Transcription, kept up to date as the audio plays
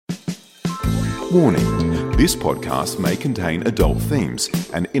Warning, this podcast may contain adult themes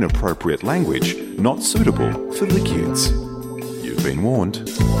and inappropriate language not suitable for the kids. You've been warned.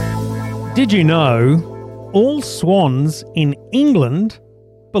 Did you know all swans in England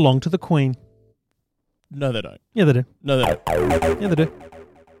belong to the Queen? No, they don't. Yeah, they do. No, they don't. Yeah, they do.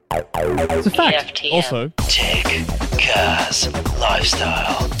 It's a fact. EFTM. Also, Tech, cars,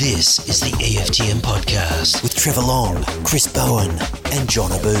 lifestyle. This is the EFTM podcast with Trevor Long, Chris Bowen, and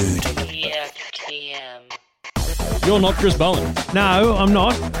John Abood. EFTM. you're not Chris Bowen. No, I'm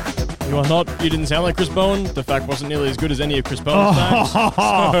not. You are not. You didn't sound like Chris Bowen. The fact wasn't nearly as good as any of Chris Bowen's facts.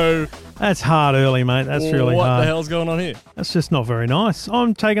 So, That's hard early, mate. That's really what hard. the hell's going on here? That's just not very nice.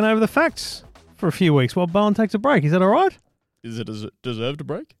 I'm taking over the facts for a few weeks while Bowen takes a break. Is that all right? Is it deserved a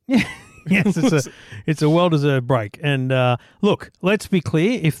break? Yes, it's a well-deserved break. And look, let's be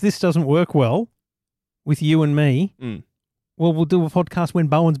clear. If this doesn't work well with you and me, well, we'll do a podcast when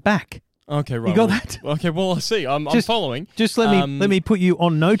Bowen's back. Okay, right. You got well, that? Okay, well, I see. I'm following. Just let me put you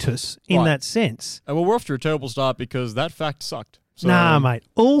on notice in Right. that sense. Well, we're off to a terrible start because that fact sucked. So, Nah, mate.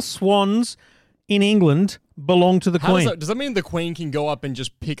 All swans in England belong to the how Queen. does that mean the Queen can go up and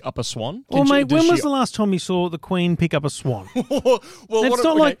just pick up a swan? Well, mate, does when she- was the last time you saw the Queen pick up a swan? well, It's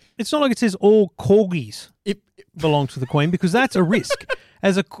not like it says all corgis If, belong to the Queen, because that's a risk.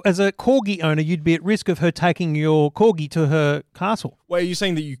 As a corgi owner, you'd be at risk of her taking your corgi to her castle. wait, are you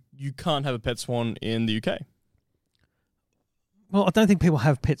saying that you can't have a pet swan in the UK? Well, I don't think people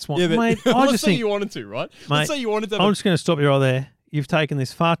have pet swans, Yeah, but mate. I let's just say think, you wanted to, right? Mate, Let's say you wanted to have I'm just going to stop you right there. You've taken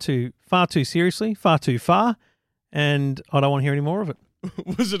this far too seriously, far too far, and I don't want to hear any more of it.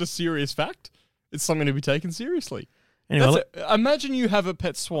 Was it a serious fact? It's something to be taken seriously. Anyway, Imagine you have a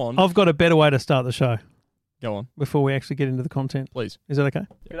pet swan. I've got a better way to start the show Go on, before we actually get into the content. please. Is that okay?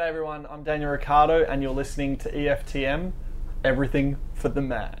 G'day everyone, I'm Daniel Ricciardo and you're listening to EFTM, Everything for the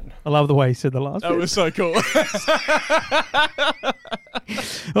Man. I love the way he said the last That bit. was so cool.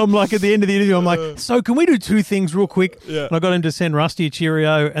 I'm like, at the end of the interview, I'm like, so can we do two things real quick? Yeah. And I got him to send Rusty a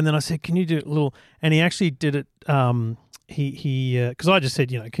Cheerio, and then I said, can you do a little, and he actually did it, because I just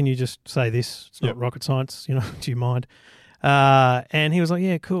said, can you just say this? It's not Yep. rocket science, do you mind? And he was like,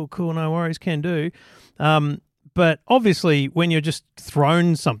 yeah, cool, no worries, can do. But obviously, when you're just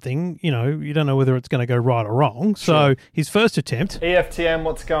thrown something, you don't know whether it's going to go right or wrong. So his first attempt, EFTM,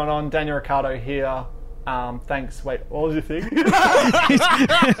 what's going on? Daniel Ricciardo here. Thanks. Wait, what was your thing? it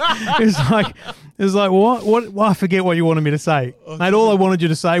was like what? Well, I forget what you wanted me to say. Mate, all I wanted you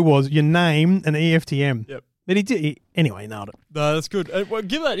to say was your name and EFTM. Yep. But he did. Anyway, nailed it. No, that's good. Well,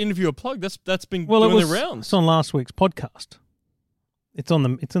 give that interview a plug. That's been Well, doing it was. the rounds. It's on last week's podcast. It's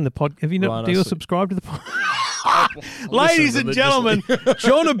in the pod. Have you Right, do I you see. subscribe to the pod? Listen Ladies and gentlemen, religiously.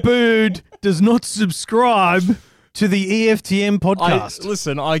 John Abood does not subscribe to the EFTM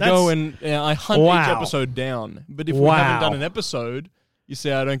podcast. I go and I hunt Wow. each episode down. But if we Wow. haven't done an episode, you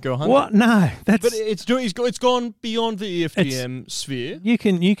say I don't go hunting. What? No, that's. But it's gone beyond the EFTM sphere.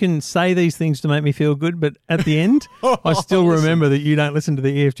 You can say these things to make me feel good, but at the end, I still Listen. remember that you don't listen to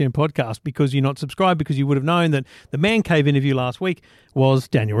the EFTM podcast because you're not subscribed, because you would have known that the Man Cave interview last week was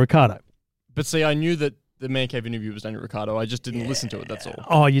Daniel Ricciardo. But see, I knew that the Man Cave interview was Daniel Ricciardo. I just didn't listen to it. That's all.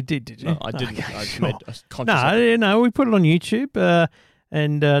 Oh, you did you? No, I didn't. Okay, I sure. made a conscious effort. No, we put it on YouTube,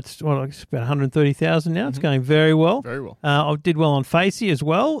 and it's about 130,000 now. It's going very well. Very well. I did well on Facey as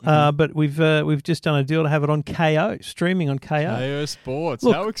well, but we've just done a deal to have it on KO, streaming on KO. KO Sports.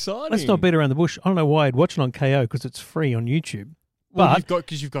 Look, How exciting. Let's not beat around the bush. I don't know why I'd watch it on KO because it's free on YouTube. Well,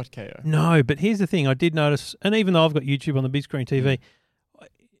 But you've got KO. no, but here's the thing. I did notice, and even though I've got YouTube on the big screen TV,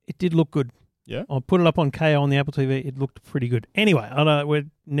 it did look good. Yeah? I put it up on KO on the Apple TV. It looked pretty good. Anyway, I know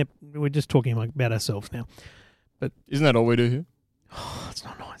we're just talking about ourselves now. Isn't that all we do here? That's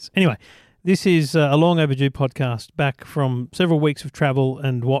not nice. Anyway, this is a long overdue podcast back from several weeks of travel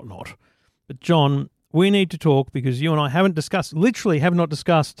and whatnot. But John, we need to talk because you and I have not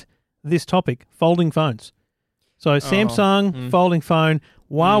discussed this topic, folding phones. So Samsung folding phone,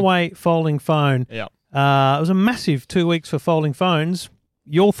 Huawei folding phone. Yeah. It was a massive 2 weeks for folding phones.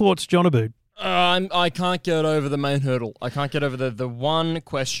 Your thoughts, John Abood? I can't get over the main hurdle. I can't get over the one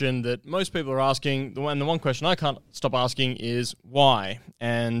question that most people are asking. The one question I can't stop asking is why,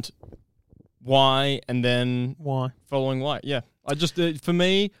 and then Why? following why. Yeah, I just for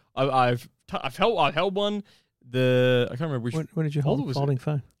me, I've held one. I can't remember which. When did you hold model a was folding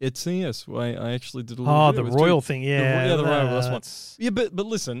phone? It's yes. I actually did a little. Oh, bit. the It was royal two- thing. the Yeah, royal. That's one. that's- Yeah, but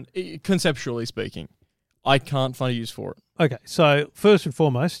listen, conceptually speaking, I can't find a use for it. Okay, so first and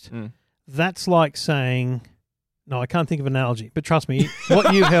foremost, Mm. that's like saying, no, I can't think of an analogy, but trust me,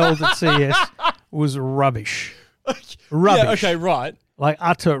 what you held at CES was rubbish. Rubbish. Yeah, okay, right. Like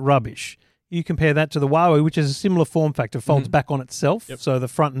utter rubbish. You compare that to the Huawei, which is a similar form factor, folds back on itself. Yep. So the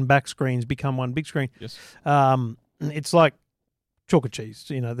front and back screens become one big screen. Yes. It's like chalk and cheese.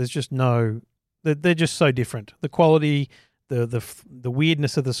 There's just no. They're just so different. The quality, the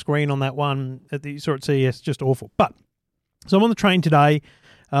weirdness of the screen on that one that you saw at CES, just awful. But so I'm on the train today.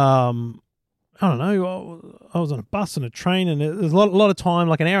 I don't know. I was on a bus and a train, and there's a lot of time,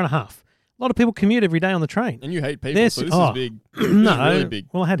 like an hour and a half. A lot of people commute every day on the train. And you hate people, so this is big. This No, is really big.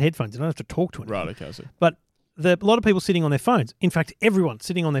 well, I had headphones. I don't have to talk to anyone. Right, okay, I see. But a lot of people sitting on their phones. In fact, everyone's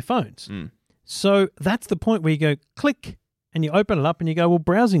sitting on their phones. So that's the point where you go click and you open it up and you go, well,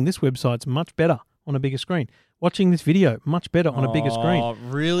 browsing this website's much better on a bigger screen. Watching this video, much better on a bigger screen. Oh,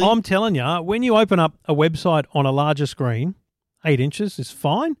 really? I'm telling you, when you open up a website on a larger screen, 8 inches is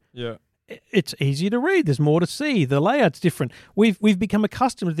fine. Yeah. It's easier to read. There's more to see. The layout's different. We've become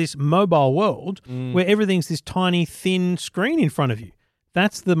accustomed to this mobile world where everything's this tiny, thin screen in front of you.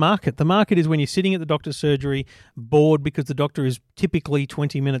 That's the market. The market is when you're sitting at the doctor's surgery, bored because the doctor is typically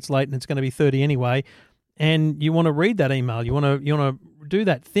 20 minutes late and it's going to be 30 anyway, and you want to read that email. You want to do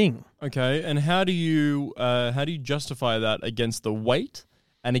that thing. Okay, and how do you justify that against the weight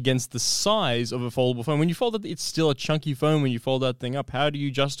and against the size of a foldable phone? When you fold it, it's still a chunky phone when you fold that thing up. How do you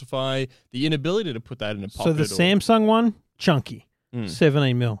justify the inability to put that in a pocket? So the Samsung one, chunky,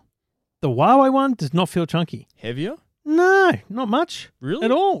 17 mil. The Huawei one does not feel chunky. Heavier? No, not much. Really? At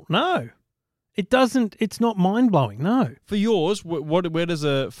all, no. It doesn't, it's not mind-blowing, no. For yours, where does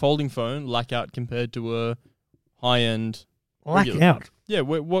a folding phone lack out compared to a high-end Lack regular out. phone? Yeah,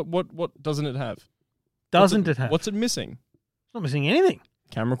 what doesn't it have? Doesn't it have? What's it missing? It's not missing anything.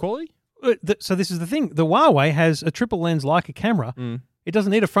 Camera quality? So this is the thing. The Huawei has a triple lens like a camera. It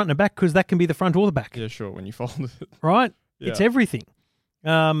doesn't need a front and a back because that can be the front or the back. Yeah, sure, when you fold it. Right? Yeah. It's everything.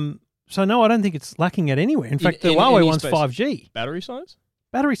 So no, I don't think it's lacking at anywhere. In fact, the Huawei any one's space. 5G. Battery size?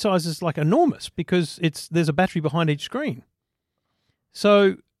 Battery size is like enormous because there's a battery behind each screen.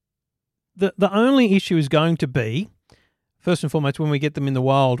 So the only issue is going to be, first and foremost, when we get them in the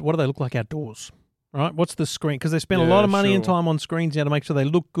wild, what do they look like outdoors? Right? What's the screen? Because they spend a lot of money and time on screens now to make sure they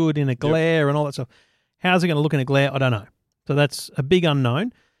look good in a glare and all that stuff. How's it going to look in a glare? I don't know. So that's a big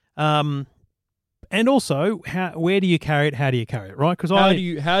unknown. And also, where do you carry it? How do you carry it? Right? Because how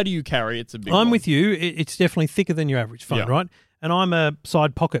do you carry it? It's a big. I'm one. with you. It's definitely thicker than your average phone, right? And I'm a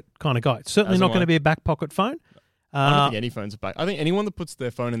side pocket kind of guy. It's certainly not going to be a back pocket phone. I don't think any phone's a back. I think anyone that puts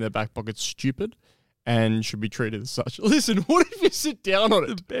their phone in their back pocket's stupid and should be treated as such. Listen, what if you sit down on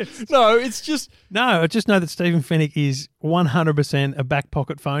it? No, it's just... No, I just know that Stephen Fennick is 100% a back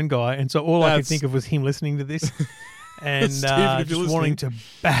pocket phone guy, and so all I could think of was him listening to this and Stephen, just wanting to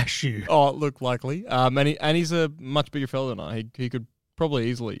bash you. Oh, look, likely. And he's a much bigger fella than I. He could probably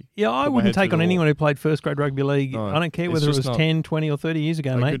easily... Yeah, I wouldn't take on anyone who played first grade rugby league. No, I don't care whether it was 10, 20 or 30 years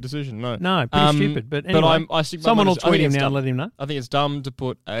ago, a mate. good decision, no. No, pretty stupid. But anyway, I stick by someone my will decision. I tweet think him it's now and dumb. let him know. I think it's dumb to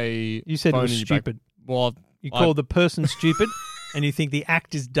put a You said it phone was in your back- stupid. Well, You call the person stupid and you think the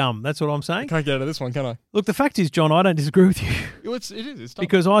act is dumb. That's what I'm I saying. can't get out of this one, can I? Look, the fact is, John, I don't disagree with you It is. It's dumb.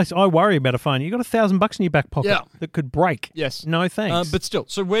 because I worry about a phone. You got $1,000 in your back pocket Yeah. that could break. Yes. No thanks. But still,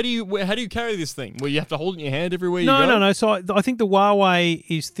 so how do you carry this thing? Where you have to hold it in your hand everywhere you go? No. So I think the Huawei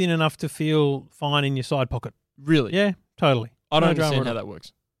is thin enough to feel fine in your side pocket. Really? Yeah, totally. I don't No drama understand at how all. that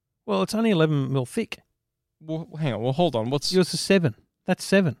works. Well, it's only 11 mil thick. Well, hang on. Well, hold on. What's... Yours is 7. That's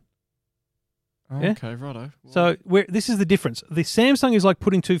 7. yeah? Okay, righto. So this is the difference. The Samsung is like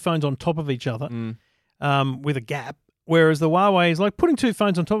putting two phones on top of each other with a gap, whereas the Huawei is like putting two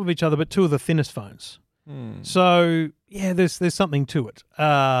phones on top of each other, but two of the thinnest phones. So yeah, there's something to it.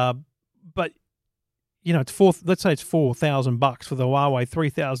 But you know, let's say it's $4,000 for the Huawei,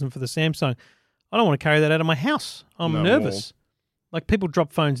 $3,000 for the Samsung. I don't want to carry that out of my house. I'm No, nervous. Like people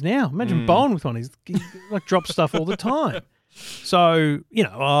drop phones now. Imagine Bowen with one. He like drops stuff all the time. So you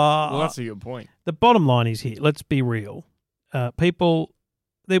know, well, that's a good point. the bottom line is here. Let's be real.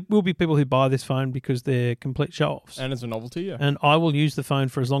 There will be people who buy this phone because they're complete show-offs. And it's a novelty, yeah. And I will use the phone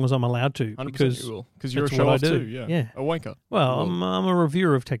for as long as I'm allowed to 100% because you will. Because you're a that's what I show-off do. too, yeah. Yeah. A wanker. Well, I'm a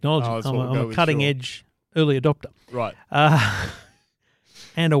reviewer of technology. Oh, that's I'm what we'll go a with, cutting-edge early adopter. Right.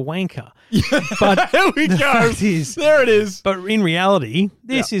 And a wanker. But There we the go. fact is, There it is. but in reality,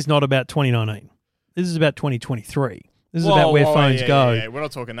 this is not about 2019. This is about 2023. This is about where phones go. Yeah. We're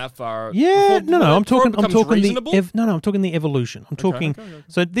not talking that far. Yeah, Before I'm talking reasonable? I'm talking the evolution. I'm talking. okay.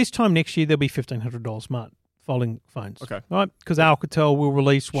 So this time next year there'll be $1,500 smart folding phones. Okay. right? Because Alcatel will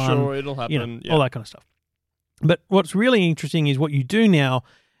release one. Sure, it'll happen. You know, yeah. all that kind of stuff. But what's really interesting is what you do now.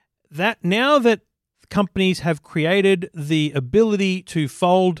 Now that companies have created the ability to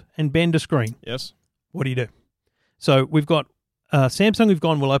fold and bend a screen, Yes. what do you do? So we've got Samsung have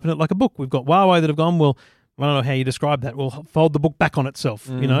gone, we'll open it like a book. We've got Huawei that have gone, well, I don't know how you describe that. We'll fold the book back on itself.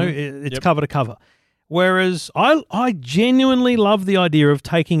 You know, it's cover to cover. Whereas I genuinely love the idea of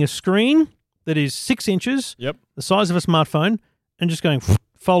taking a screen that is 6 inches, Yep. the size of a smartphone, and just going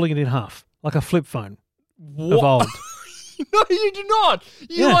folding it in half like a flip phone of old. No, you do not.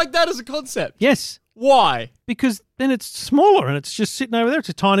 You Yeah. like that as a concept. Yes, Why? because then it's smaller and it's just sitting over there. It's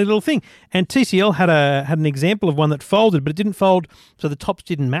a tiny little thing. And TCL had an example of one that folded, but it didn't fold, so the tops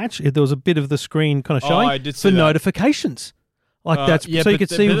didn't match. There was a bit of the screen kind of showing I did see for that. notifications. Like that's so you could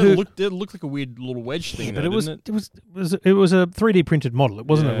see but who. it looked like a weird little wedge thing. But though, it was didn't it was a 3D printed model. It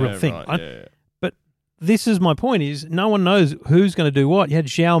wasn't a real thing. Right, right? yeah. But this is my point: is no one knows who's going to do what. You had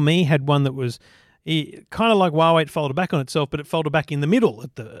Xiaomi had one that was kind of like Huawei. It folded back on itself, but it folded back in the middle.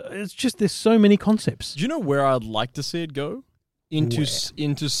 It's just there's so many concepts. Do you know where I'd like to see it go? Into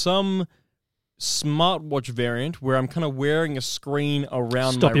some smartwatch variant where I'm kind of wearing a screen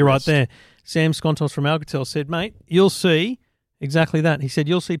around Stop my you right wrist. there. Sam Skontos from Alcatel said, mate, you'll see exactly that. He said,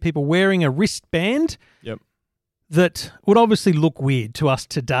 you'll see people wearing a wristband Yep. that would obviously look weird to us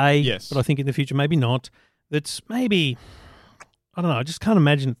today. Yes. But I think in the future, maybe not. That's maybe, I don't know, I just can't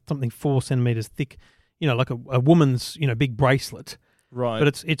imagine something 4 centimeters thick, like a woman's, big bracelet. Right.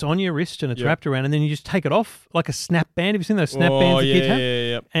 But it's on your wrist and it's Yep. wrapped around, and then you just take it off like a snap band. Have you seen those snap bands the kids have?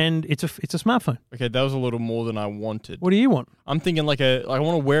 yeah. And it's a smartphone. Okay, that was a little more than I wanted. What do you want? I'm thinking I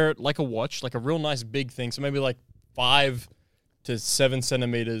want to wear it like a watch, like a real nice big thing. So maybe like 5 to 7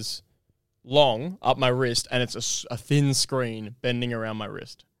 centimeters long up my wrist, and it's a thin screen bending around my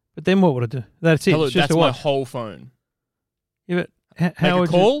wrist. But then what would it do? That's it. Hello, It's just that's a my watch. whole phone. Yeah, but how Make a would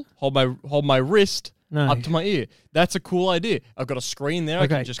call, hold my wrist No. up to my ear. That's a cool idea. I've got a screen there.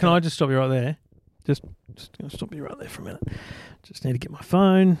 Okay, I can just can I just stop you right there? Just going to stop you right there for a minute. Just need to get my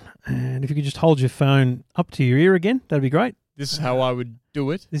phone, and if you could just hold your phone up to your ear again, that'd be great. This is how I would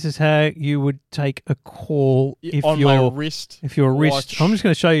do it. This is how you would take a call if on my wrist. If your wrist. watch. I'm just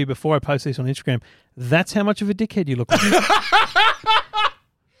going to show you before I post this on Instagram. That's how much of a dickhead you look like.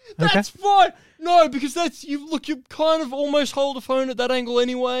 That's fine. No, because you kind of almost hold a phone at that angle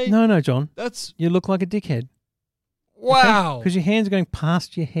anyway. No, John. That's You look like a dickhead. wow. Because your hands are going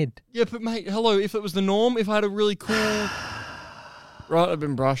past your head. Yeah, but mate, hello. If it was the norm, if I had a really cool, right, I've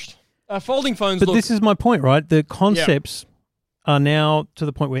been brushed. Folding phones. But look, this is my point, right? The concepts are now to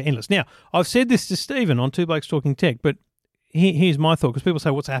the point where endless. Now, I've said this to Stephen on Two Blokes Talking Tech, but here's my thought, because people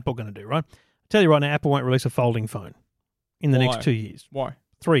say, what's Apple going to do, right? I tell you right now, Apple won't release a folding phone in the Why? next 2 years. Why?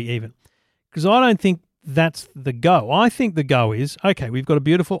 3 even. Because I don't think that's the go. I think the go is, okay, we've got a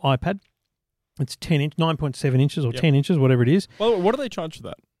beautiful iPad. It's 9.7 inches or 10 inches, whatever it is. Well, what do they charge for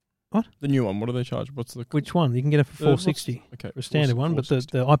that? What? The new one. What do they charge? What's the Which one? You can get it for what's- $460 okay, for a standard one, but the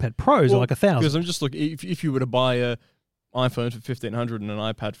 460. iPad Pros are like $1,000. Because I'm just looking. If you were to buy a iPhone for $1,500 and an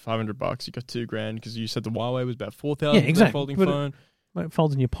iPad for $500, you got $2,000. Because you said the Huawei was about $4,000. Yeah, for a exactly. Folding But phone. It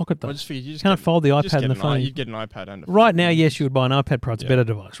folds in your pocket, though. I just figured you just Can't fold the just iPad get and the phone. You'd get an iPad and a phone. Right now, yes, you would buy an iPad Pro. It's a Yeah. better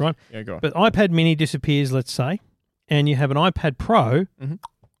device, right? Yeah, go on. But iPad Mini disappears, let's say, and you have an iPad Pro Mhm.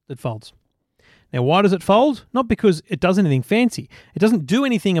 that folds. Now, why does it fold? Not because it does anything fancy. It doesn't do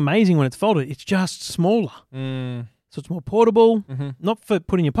anything amazing when it's folded. It's just smaller. So it's more portable, not for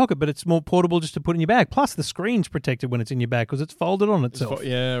put in your pocket, but it's more portable just to put in your bag. Plus, the screen's protected when it's in your bag because it's folded on itself.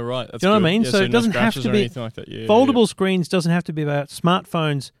 Yeah, right. That's Do you know what I good. mean? Yeah, So it no doesn't have scratches to or be anything like that. Yeah, Foldable screens doesn't have to be about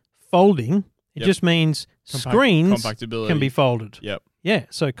smartphones folding. It Yep. just means Compact- screens compactability. can be folded. Yep. Yeah,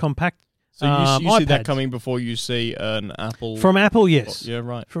 so compact. So you see that iPads. coming before you see an Apple. From Apple, yes. Yeah,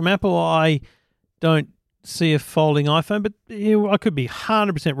 right. From Apple, I don't see a folding iPhone, but I could be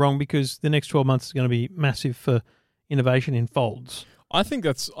 100% wrong because the next 12 months is going to be massive for innovation in folds. I think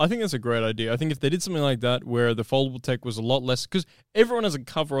that's a great idea. I think if they did something like that where the foldable tech was a lot less, because everyone has a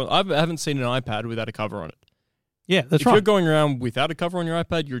cover on. I haven't seen an iPad without a cover on it. Yeah, that's if you're right. going around without a cover on your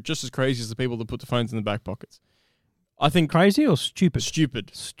iPad, you're just as crazy as the people that put the phones in the back pockets. I think Crazy or stupid?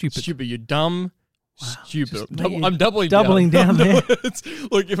 stupid. You're dumb. Stupid. just me I'm doubling down there.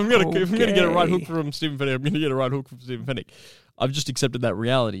 Look, if I'm gonna get a right hook Okay. from Stephen Fennick, I'm gonna get a right hook from Stephen Fennick. I've just accepted that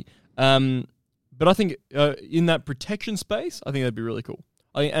reality. But I think in that protection space, I think that'd be really cool.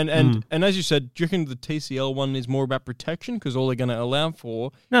 And as you said, do you reckon the TCL one is more about protection because all they're going to allow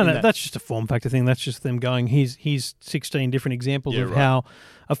for? No, in that- that's just a form factor thing. That's just them going, here's 16 different examples Yeah, of right. how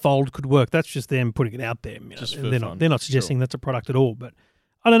a fold could work. That's just them putting it out there. You know. Just for they're fun. not suggesting that's a product at all. But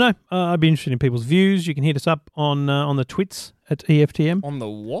I don't know. I'd be interested in people's views. You can hit us up on the twits at EFTM. on the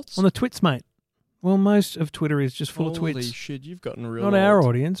what? On the twits, mate. Well, most of Twitter is just full of Holy twits. shit, you've gotten real. Not our old.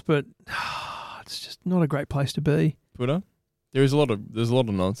 audience, but it's just not a great place to be. Twitter. There's a lot of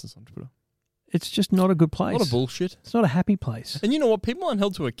nonsense on Twitter. it's just not a good A place. lot of bullshit. It's not a happy place. And you know what? People aren't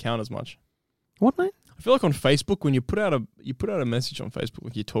held to account as much. What, mate? I feel like on Facebook, when you put out a message on Facebook,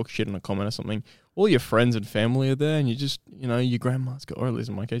 like you talk shit in a comment or something, all your friends and family are there, and you just, your grandma's got, or at least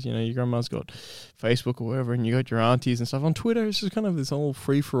in my case, your grandma's got Facebook or whatever, and you got your aunties and stuff. On Twitter, it's just kind of this whole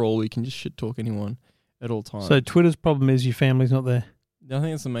free-for-all where you can just shit talk anyone at all times. So Twitter's problem is your family's not there. I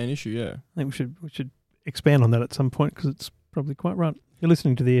think that's the main issue, yeah. I think we should expand on that at some point because it's probably quite right. You're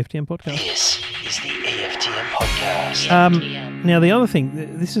listening to the EFTM podcast. This is the EFTM podcast. Now, the other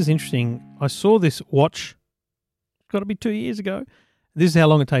thing, this is interesting. I saw this watch, it's got to be 2 years ago. This is how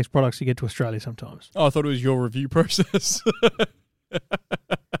long it takes products to get to Australia sometimes. Oh, I thought it was your review process.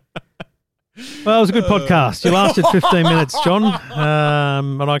 Well, it was a good podcast. You lasted 15 minutes, John.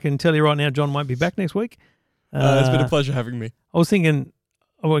 But I can tell you right now, John won't be back next week. It's been a pleasure having me. I was thinking,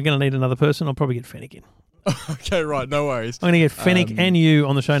 we're going to need another person. I'll probably get Fennec in. Okay, right. No worries. I'm going to get Fennec and you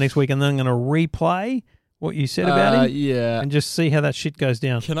on the show next week, and then I'm going to replay what you said about him Yeah. and just see how that shit goes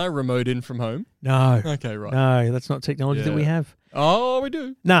down. Can I remote in from home? No. Okay, right. No, that's not technology that we have. Oh, we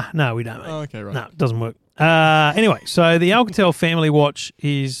do. No, we don't, mate. Okay, right. No, it doesn't work. Anyway, so the Alcatel family watch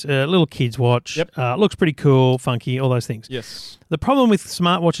is a little kid's watch. Yep. Looks pretty cool, funky, all those things. Yes. The problem with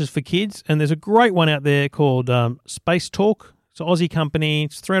smartwatches for kids, and there's a great one out there called Space Talk. It's an Aussie company.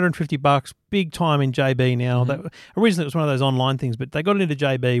 It's $350, big time in JB now. Originally, it was one of those online things, but they got it into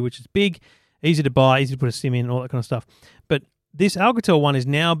JB, which is big, easy to buy, easy to put a SIM in, all that kind of stuff. But this Alcatel one is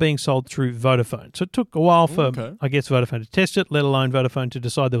now being sold through Vodafone. So it took a while for, I guess, Vodafone to test it, let alone Vodafone to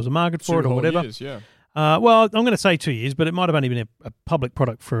decide there was a market for it or whatever. Years, yeah. Well, I'm going to say 2 years, but it might have only been a public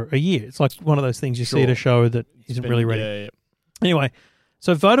product for a year. It's like one of those things you see at a show that isn't really ready. Yeah. Anyway,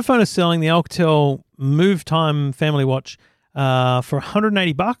 so Vodafone is selling the Alcatel Move Time family watch for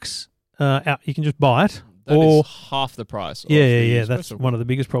 $180. You can just buy it. That is half the price. Yeah. That's one of the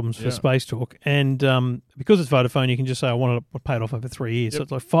biggest problems for Space Talk. And because it's Vodafone, you can just say, I want to pay it off over 3 years. So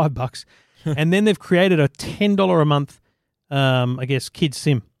it's like $5. And then they've created a $10 a month, I guess, kids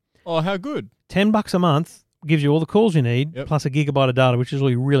SIM. Oh, how good. $10 a month gives you all the calls you need, plus a gigabyte of data, which is all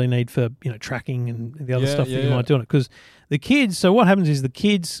you really need for tracking and the other stuff that you might do on it. Because the kids, so what happens is the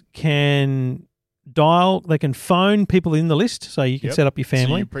kids can dial, they can phone people in the list, so you can set up your family.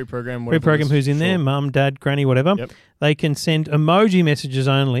 So you pre-program who's in there, mum, dad, granny, whatever. They can send emoji messages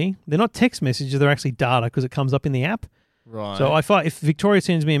only. They're not text messages, they're actually data because it comes up in the app. Right. So if Victoria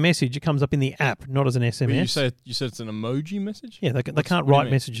sends me a message, it comes up in the app, not as an SMS. But you said it's an emoji message? Yeah, they can't write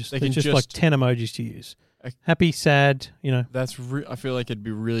messages. They're just like 10 emojis to use. Happy, sad, That's I feel like it'd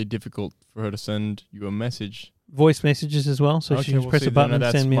be really difficult for her to send you a message. Voice messages as well, so she can just press a button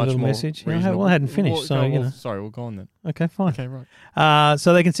and send me a little message. I hadn't finished, Sorry, we'll go on then. Okay, fine. Okay, right.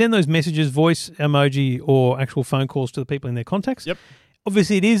 So they can send those messages, voice, emoji, or actual phone calls to the people in their contacts. Yep.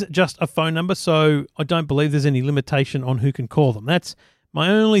 Obviously, it is just a phone number, so I don't believe there's any limitation on who can call them. That's my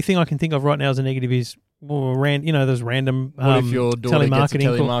only thing I can think of right now as a negative is, those random what if your daughter gets a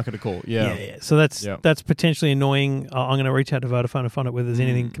telemarketing telemarketer call? Yeah. So that's potentially annoying. I'm going to reach out to Vodafone and find out whether there's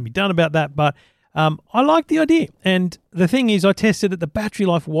anything that can be done about that. But I like the idea. And the thing is, I tested it. The battery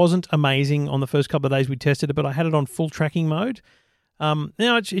life wasn't amazing on the first couple of days we tested it, but I had it on full tracking mode.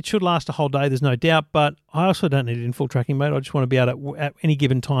 Now, it should last a whole day, there's no doubt, but I also don't need it in full tracking mode. I just want to be able to, at any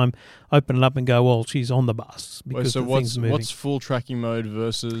given time, open it up and go, well, she's on the bus. Because so the thing's moving. what's full tracking mode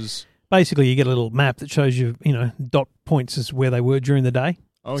versus... Basically, you get a little map that shows you, dot points as where they were during the day.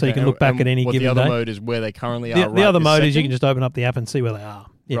 Okay. So you can look back at any given day. The other mode is where they currently are. The other mode is you can just open up the app and see where they are.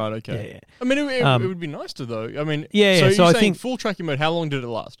 Yeah. Right, okay. Yeah. I mean, it would be nice to, though. I mean, so I think full tracking mode, how long did it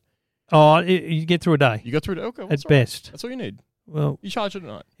last? Oh, you get through a day. You got through it? Okay. At best. That's all you need. Well, you charge it at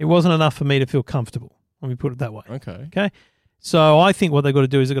night. It wasn't enough for me to feel comfortable. Let me put it that way. Okay. So I think what they've got to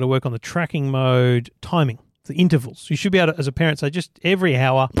do is they've got to work on the tracking mode timing, the intervals. You should be able to, as a parent, say just every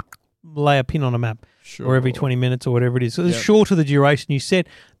hour, lay a pin on a map. Sure. Or every 20 minutes or whatever it is. So the shorter the duration you set,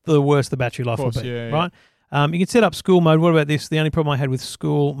 the worse the battery life will be, right? You can set up school mode. What about this? The only problem I had with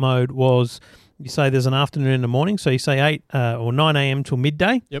school mode was you say there's an afternoon and a morning. So you say 8 or 9 a.m. till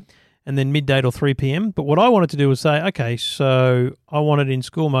midday. Yep. And then midday till 3 p.m. But what I wanted to do was say, okay, so I want it in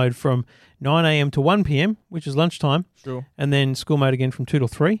school mode from 9 a.m. to 1 p.m., which is lunchtime. Sure. And then school mode again from 2 till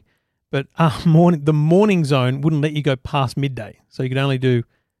 3. But the morning zone wouldn't let you go past midday. So you could only do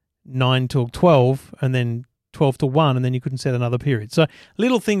 9 till 12 and then 12 to 1, and then you couldn't set another period. So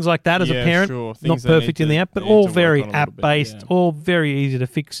little things like that as a parent, not perfect in the app, but all very app-based, all very easy to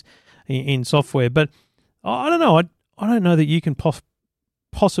fix in software. But I don't know. I don't know that you can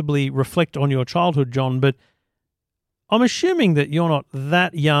possibly reflect on your childhood, John, but I'm assuming that you're not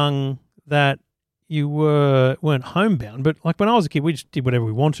that young that you weren't homebound, but like when I was a kid, we just did whatever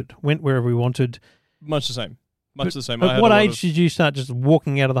we wanted, went wherever we wanted. Much the same. Much the same. At what age did you start just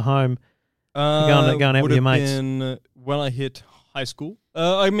walking out of the home, going out with your mates? Been when I hit high school.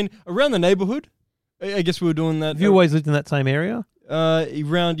 I mean, around the neighborhood. I guess we were doing that. Have you always lived in that same area?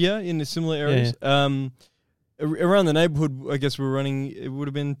 Around, in the similar areas. Yeah. Around the neighborhood, I guess we were running. It would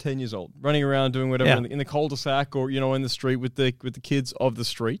have been 10 years old, running around doing whatever in the cul-de-sac or in the street with the kids of the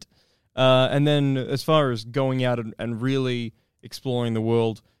street. And then as far as going out and really exploring the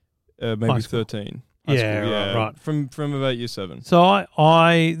world, maybe 13. High school, right. From about year 7. So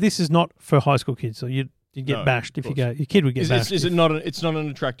I this is not for high school kids. So you'd get bashed if of you go. Your kid would get bashed. Is it not? It's not an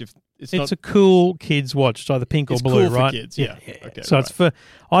attractive. It's a cool kids watch. It's either pink or blue, cool right? For kids, yeah. Okay, so it's for.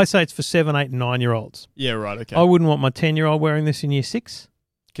 I say it's for 7, 8, and 9-year-olds. Yeah, right. Okay. I wouldn't want my 10-year-old wearing this in year 6.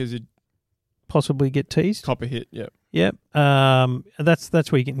 Because you'd possibly get teased. cop a hit. Yeah. Yep. That's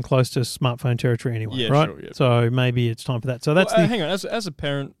where you're getting close to smartphone territory anyway, Yeah, right? sure, yep. So maybe it's time for that. So that's hang on. As a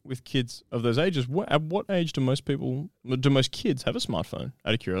parent with kids of those ages, at what age do most kids have a smartphone?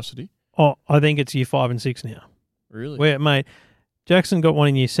 Out of curiosity. Oh, I think it's year 5 and 6 now. Really? Where, mate, Jackson got one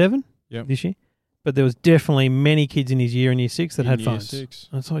in year 7 this year, but there was definitely many kids in his year in year 6 that had year phones. 6.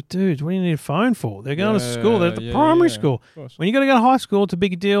 And it's like, dude, what do you need a phone for? They're going to school. They're at the primary school. Of course. When you got to go to high school, it's a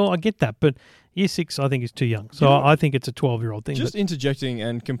big deal. I get that, but year 6, I think, is too young. So I think it's a 12-year-old thing. Just interjecting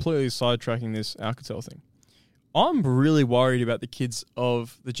and completely sidetracking this Alcatel thing. I'm really worried about the kids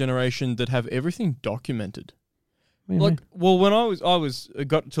of the generation that have everything documented. When I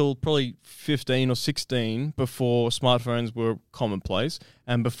got till probably 15 or 16 before smartphones were commonplace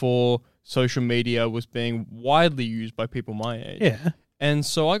and before social media was being widely used by people my age. Yeah. And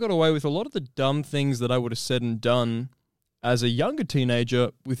so I got away with a lot of the dumb things that I would have said and done as a younger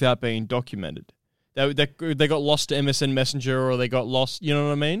teenager without being documented. They got lost to MSN Messenger or they got lost, you know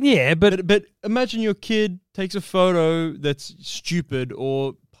what I mean? Yeah, but imagine your kid takes a photo that's stupid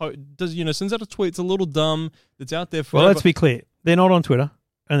or sends out a tweet. It's a little dumb. That's out there forever. well, let's be clear. They're not on Twitter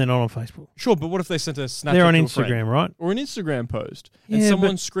and they're not on Facebook. Sure, but what if they sent a Snapchat They're on to a Instagram, friend? right? Or an Instagram post and Yeah,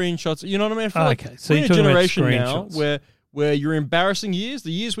 someone screenshots it. You know what I mean? I feel like Okay, so we're you're in a talking about generation now screenshots. where your embarrassing years,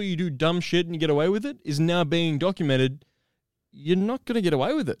 the years where you do dumb shit and you get away with it, is now being documented. You're not going to get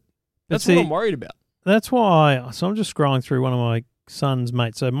away with it. That's what I'm worried about. That's why. So I'm just scrolling through one of my son's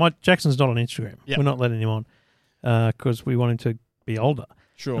mates. So Jackson's not on Instagram. Yeah. We're not letting him on because we want him to be older.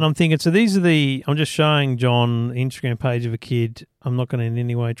 Sure. And I'm thinking, so these are I'm just showing John the Instagram page of a kid. I'm not going to in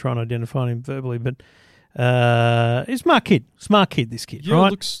any way try and identify him verbally, but he's a smart kid, this kid, Yeah,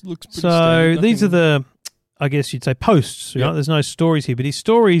 right? looks pretty So standard. these are I guess you'd say posts, right? Yep. There's no stories here, but his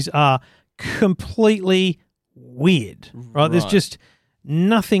stories are completely weird, right? There's Right. just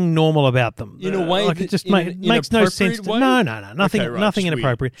nothing normal about them. In a way like that- it just in an makes no sense. inappropriate way? No, nothing, Okay, right, nothing just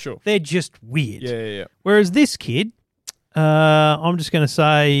inappropriate. weird. Sure. They're just weird. Yeah. Whereas this kid, I'm just going to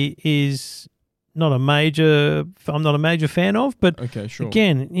say is not a major. I'm not a major fan of, but Okay, sure.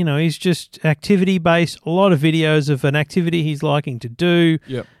 again, he's just activity based. A lot of videos of an activity he's liking to do.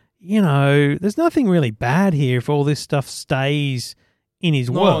 Yep. There's nothing really bad here if all this stuff stays in his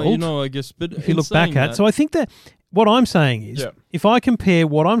world. I guess, but If you look back at, so I think that what I'm saying is, Yep. if I compare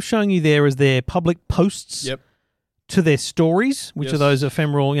what I'm showing you there as their public posts Yep. to their stories, which Yes. are those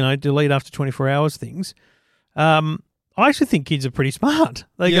ephemeral, delete after 24 hours things, I actually think kids are pretty smart.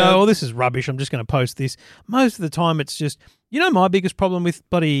 They Yeah. go, "Oh, this is rubbish. I'm just going to post this." Most of the time, it's just, my biggest problem with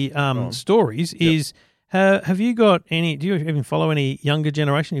bloody stories is. Have you got any? Do you even follow any younger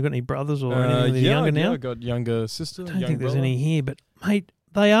generation? You got any brothers or anything that are younger now? I got younger sister. I don't think there's any here, but mate,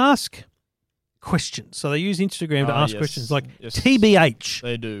 they ask questions. So they use Instagram to ask questions like TBH,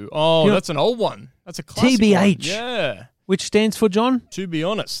 They do. Oh, You know- that's an old one. That's a classic TBH. one. Yeah. which stands for John. To be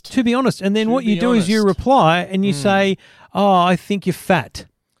honest. To be honest, and then To what you be do is you honest. reply and you say, "Oh, I think you're fat,"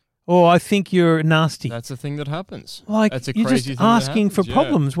 or "I think you're nasty." That's a thing that happens. Like That's a you're crazy just thing that asking for happens, yeah.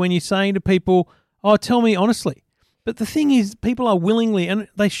 problems when you're saying to people, "Oh, tell me honestly." But the thing is, people are willingly, and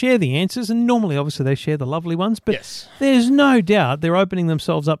they share the answers, and normally, obviously, they share the lovely ones, but Yes. there's no doubt they're opening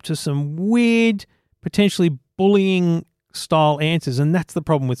themselves up to some weird, potentially bullying style answers, and that's the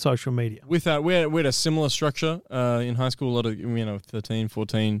problem with social media. We had a similar structure in high school, a lot of 13,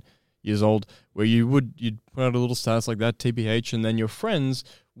 14 years old, where you'd put out a little status like that, TBH, and then your friends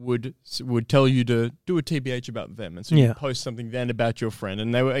would tell you to do a TBH about them, and so you post something then about your friend,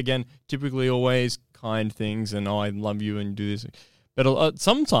 and they were again typically always kind things, and I love you and do this. But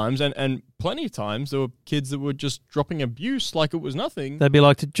sometimes, and plenty of times, there were kids that were just dropping abuse like it was nothing. They'd be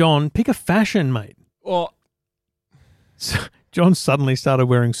like to John, "Pick a fashion, mate." Or So John suddenly started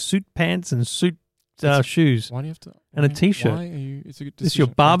wearing suit pants and suit shoes Why do you have to? and a why- T-shirt. Why are you? It's a good This is your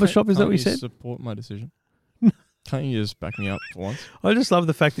decision. barber Can't- shop, is that can't what you said? Support my decision. Can't you just back me up for once? I just love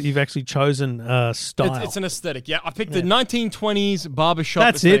the fact that you've actually chosen style. It's an aesthetic. Yeah, I picked the 1920s barbershop.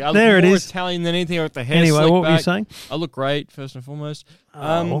 That's aesthetic. it. I look There it more is. Italian than anything. I got the hair Anyway, slicked what were you back. saying? I look great, first and foremost.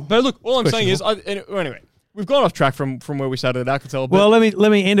 Oh, But look, all I'm it's saying is, anyway, we've gone off track from where we started at Alcatel. But Well,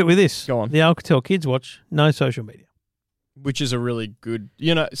 let me end it with this. Go on. The Alcatel Kids Watch, no social media. which is a really good,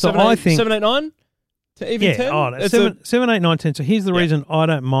 So I think- 7, 8, 9 to even 10. Oh, It's 7, 8, 9, 10. So here's the Yeah. reason I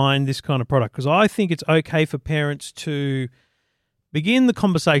don't mind this kind of product, because I think it's okay for parents to begin the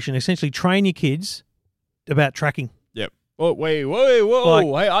conversation, essentially train your kids about tracking. Yep. Oh, wait, whoa.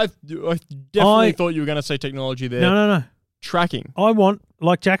 Like- Hey, I definitely thought you were going to say technology there. No. Tracking. I want,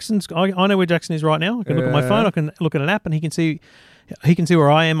 like Jackson's, I know where Jackson is right now. I can look at my phone, I can look at an app, and he can see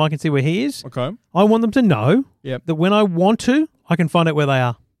where I am, I can see where he is. Okay. I want them to know Yep. that when I want to, I can find out where they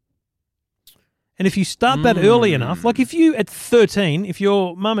are. And if you start that early enough, like if you at 13, if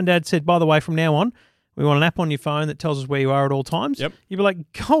your mum and dad said, by the way, from now on, we want an app on your phone that tells us where you are at all times, Yep. you'd be like,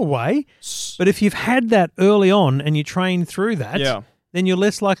 go away. But if you've had that early on and you train through that, Yeah. then you're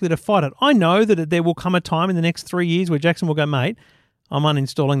less likely to fight it. I know that there will come a time in the next 3 years where Jackson will go, mate, I'm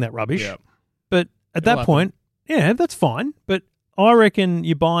uninstalling that rubbish. Yeah. But at It'll that point, yeah, that's fine. But I reckon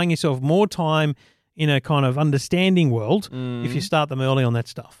you're buying yourself more time in a kind of understanding world if you start them early on that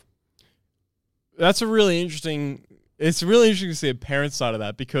stuff. That's a really interesting. It's really interesting to see a parent's side of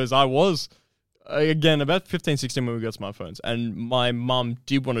that, because I was, again, about 15, 16 when we got smartphones, and my mum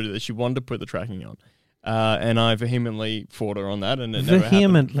did want to do this. She wanted to put the tracking on. And I vehemently fought her on that, and it never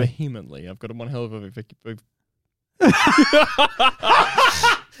happened. Vehemently. I've got one hell of a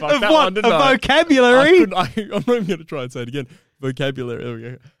Fuck that one, didn't I? Vocabulary? I'm not even going to try and say it again. Vocabulary. There we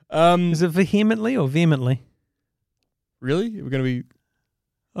go. Is it vehemently or vehemently? Really? We're going to be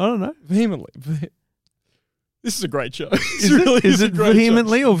I don't know. vehemently. This is a great show. Is it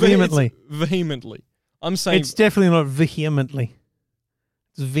vehemently or vehemently? Vehemently. I'm saying It's definitely not vehemently.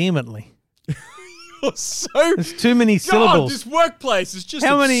 It's vehemently. you're so. There's too many God, syllables. this workplace is just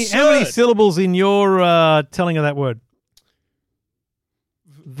How many absurd. syllables in your telling of that word?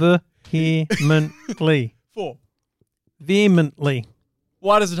 Vehemently. 4. Vehemently.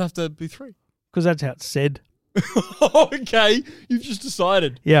 Why does it have to be 3? Because that's how it's said. Okay, you've just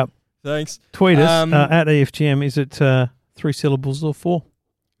decided. Yeah. Thanks. Tweet us at EFGM. Is it 3 syllables or 4?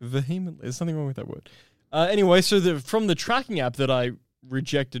 Vehemently. There's something wrong with that word. Anyway, so from the tracking app that I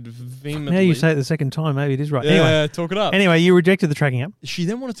rejected vehemently. Now you say it the second time. Maybe it is right. Yeah, talk it up. Anyway, you rejected the tracking app. She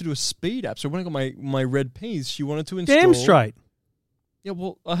then wanted to do a speed app. So when I got my red Ps, she wanted to install. Damn straight. Yeah,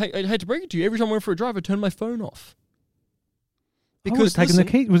 well, I hate to break it to you. Every time I went for a drive, I turned my phone off. Because taking the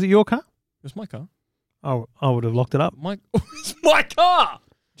key. Was it your car? It was my car. Oh, I would have locked it up. It's my car.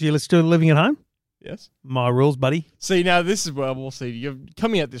 Do you still living at home? Yes. My rules, buddy. See, now this is where we'll see. You're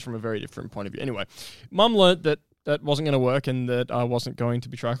coming at this from a very different point of view. Anyway, Mum learnt that wasn't going to work and that I wasn't going to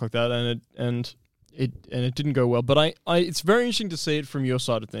be tracked like that, and it didn't go well. But it's very interesting to see it from your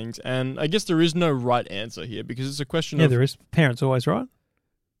side of things, and I guess there is no right answer here because it's a question Yeah, of there is. Parents always right.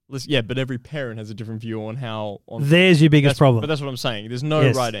 Yeah, but every parent has a different view on how. There's your biggest problem. But that's what I'm saying. There's no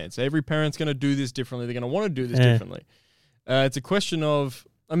Yes. right answer. Every parent's going to do this differently. They're going to want to do this Yeah. differently. It's a question of.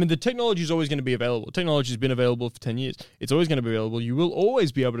 I mean, the technology is always going to be available. Technology has been available for 10 years. It's always going to be available. You will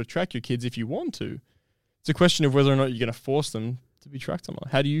always be able to track your kids if you want to. It's a question of whether or not you're going to force them to be tracked or not.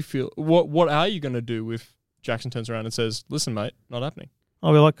 How do you feel? What are you going to do if Jackson turns around and says, "Listen, mate, not happening."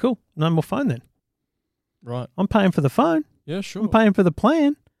 I'll be like, cool, no more phone then. Right. I'm paying for the phone. Yeah, sure. I'm paying for the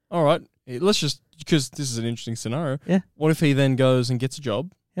plan. All right. Let's just, because this is an interesting scenario. Yeah. What if he then goes and gets a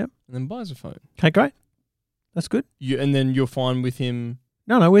job? Yep. And then buys a phone? Okay, great. That's good. And then you're fine with him.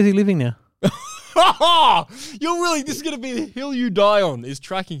 No, where's he living now? This is going to be the hill you die on, is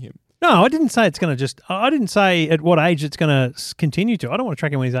tracking him. No, I didn't say it's going to I didn't say at what age it's going to continue to. I don't want to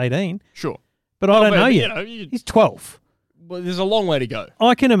track him when he's 18. Sure. But I don't know you yet. know, He's 12. Well, there's a long way to go.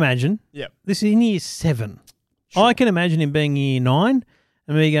 I can imagine. Yeah. This is in year 7. Sure. I can imagine him being year 9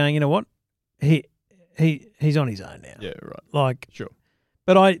 and me going, you know what? He's on his own now. Yeah, right. Like, Sure.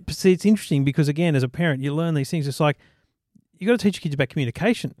 But I see it's interesting because, again, as a parent, you learn these things. It's like you got to teach your kids about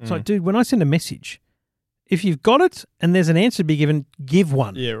communication. It's like, dude, when I send a message, if you've got it and there's an answer to be given, give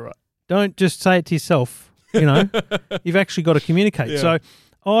one. Yeah, right. Don't just say it to yourself. You know, you've actually got to communicate. Yeah. So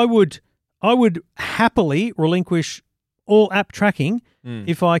I would happily relinquish all app tracking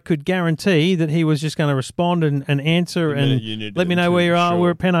if I could guarantee that he was just going to respond and answer You and needed let me him know to, where you are. sure.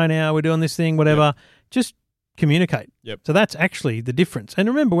 We're at Penno now. We're doing this thing, whatever. Just communicate. Yep. So that's actually the difference. And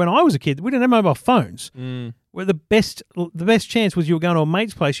remember, when I was a kid, we didn't have mobile phones. Where the best chance was you were going to a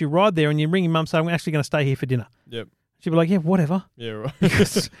mate's place, you ride there and you ring your mum saying, "I'm actually going to stay here for dinner." Yep. She'd be like, "Yeah, whatever." Yeah, right.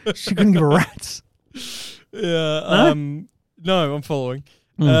 Because she couldn't give a rat's. Yeah. No, I'm following.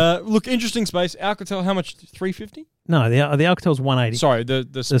 Look, interesting space. Alcatel, how much? 350? No, the Alcatel's 180. Sorry, the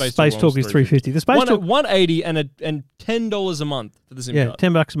The Space Talk is 350. The Space Talk, 180 and $10 a month for the SIM yeah, card.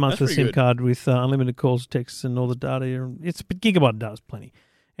 $10 a month That's for the pretty SIM good. card with unlimited calls, texts, and all the data. It's gigabyte data is plenty.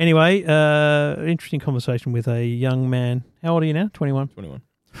 Anyway, interesting conversation with a young man. How old are you now? 21. 21.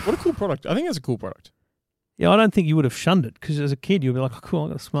 What a cool product. I think that's a cool product. Yeah, I don't think you would have shunned it because as a kid you'd be like, "Oh, cool, I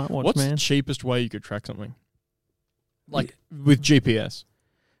got a smartwatch, What's man." the cheapest way you could track something? Like with GPS.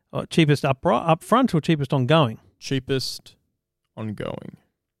 Cheapest up front or cheapest ongoing? Cheapest ongoing.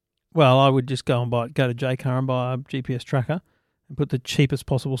 Well, I would just go to JCar and buy a GPS tracker and put the cheapest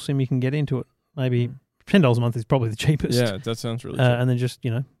possible SIM you can get into it. Maybe $10 a month is probably the cheapest. Yeah, that sounds really cheap. And then just,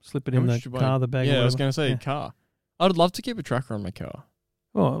 slip it How in much the did you buy? car, the bag. or Yeah, I was whatever. going to say Yeah. car. I'd love to keep a tracker on my car.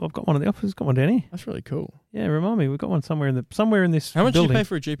 Well, I've got one at the office. Got one down here. That's really cool. Yeah, remind me. We've got one somewhere in this How much building. do you pay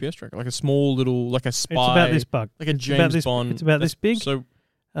for a GPS tracker? Like a small little, like a spy. It's about this bug. Like a It's about James this- Bond. It's about this big. So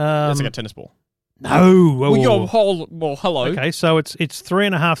Um, it's like a tennis ball. no. Well, hello. Okay, so it's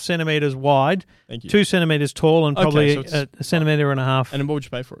 3.5 centimeters wide, Thank you. 2 centimeters tall, and probably Okay, so a centimeter and a half. And then what would you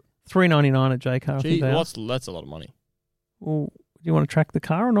pay for it? $3.99 at JCar. I Gee, think they well, are. that's a lot of money. Well, do you want to track the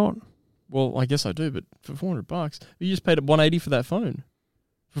car or not? Well, I guess I do, but for $400, you just paid $180 for that phone.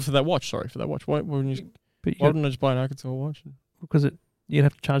 For that watch, sorry, for that watch. Why wouldn't I just buy an Alcatel watch? Because you'd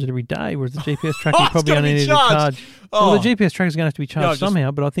have to charge it every day, whereas the GPS tracker you It's probably gotta only be need to charged. charge. Oh, Well, the GPS tracker is going to have to be charged just-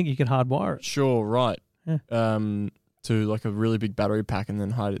 somehow, but I think you can hardwire it. sure, right. Yeah. To like a really big battery pack and then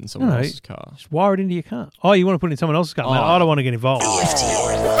hide it in someone No, else's car. Just wire it into your car. Oh, you want to put it in someone else's car? Mate, Oh. I don't want to get involved.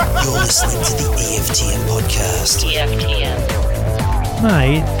 EFTM. You're listening to the EFTM podcast.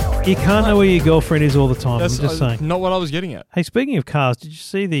 Mate, you can't know where your girlfriend is all the time. That's I'm just saying. not what I was getting at. Hey, speaking of cars, did you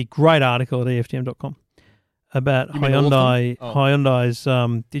see the great article at EFTM.com about You mean all of them? Oh.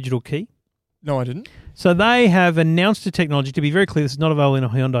 Hyundai's digital key? No, I didn't. So they have announced a technology. To be very clear, this is not available in a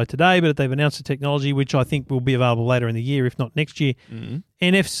Hyundai today, but they've announced a technology which I think will be available later in the year, if not next year. Mm-hmm.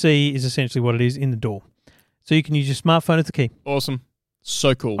 NFC is essentially what it is in the door. So you can use your smartphone as the key. Awesome.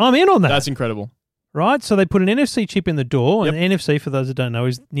 So cool. I'm in on that. That's incredible. Right? So they put an NFC chip in the door, Yep. and NFC, for those that don't know,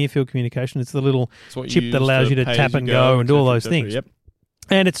 is near-field communication. It's the little It's what chip use that allows for you to pay tap as you and go and do all those et cetera, things. Yep.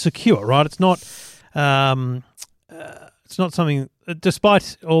 And it's secure, right? It's not it's not something,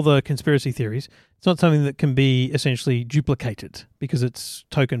 despite all the conspiracy theories, it's not something that can be essentially duplicated because it's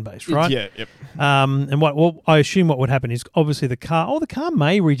token-based, right? Yeah, yep. And I assume what would happen is obviously the car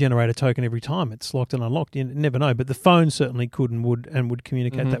may regenerate a token every time it's locked and unlocked. You never know, but the phone certainly could and would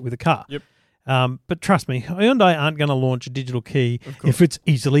communicate that with the car. Yep. But trust me, Hyundai aren't going to launch a digital key if it's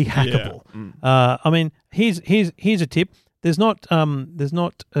easily hackable. Yeah. I mean, here's a tip. There's not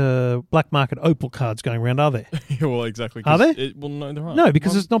black market Opel cards going around, are there? Well, exactly. Are there? Well, no, there aren't. No,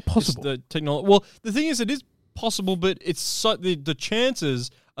 because Well, it's not possible. the technology. Well, the thing is, it is possible, but it's so the chances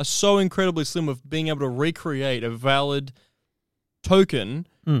are so incredibly slim of being able to recreate a valid token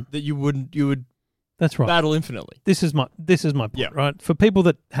that you would That's right. battle infinitely. This is my point, Yeah. right? For people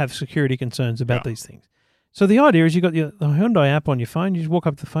that have security concerns about Yeah. these things. So the idea is you got the Hyundai app on your phone. You just walk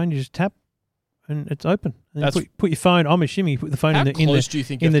up to the phone, you just tap, and it's open. And That's- you put your phone. I'm assuming you put the phone How in close do you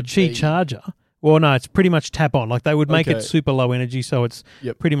think you the have to Qi be? charger. Well, no, it's pretty much tap on. Like they would make Okay. it super low energy, so it's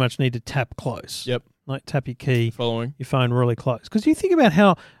Yep. pretty much need to tap close. Yep. Like tap your key, Following. your phone really close. Because you think about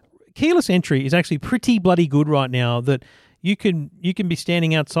how keyless entry is actually pretty bloody good right now. That you can be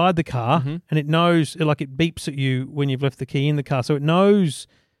standing outside the car Mm-hmm. and it knows, like it beeps at you when you've left the key in the car, so it knows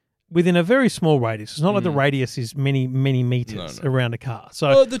within a very small radius. It's not like the radius is many meters No. around a car.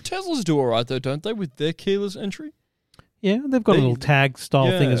 So The Teslas do all right though, don't they, with their keyless entry? yeah, they've got a They- little tag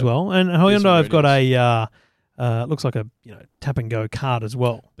style thing yeah. as well. And Decent Hyundai have got radius. looks like a tap and go card as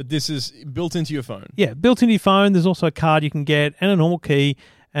well. But this is built into your phone. Yeah, built into your phone. There's also a card you can get and a normal key,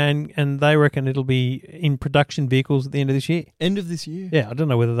 and they reckon it'll be in production vehicles at the end of this year. End of this year. Yeah, I don't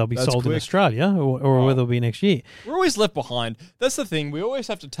know whether they'll be That's sold in quick. Australia or whether they'll be next year. We're always left behind. That's the thing. We always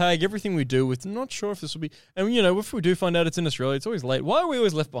have to tag everything we do with. Not sure if this will be. And if we do find out it's in Australia, it's always late. Why are we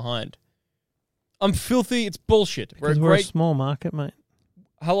always left behind? I'm filthy. It's bullshit. Because we're a small market, mate.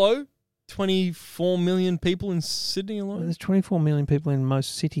 Hello, 24 million people in Sydney alone. There's 24 million people in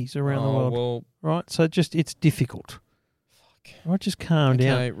most cities around the world, Well, right? So it's difficult. Right, just calm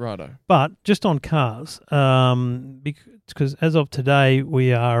down. okay, righto. But just on cars, because as of today,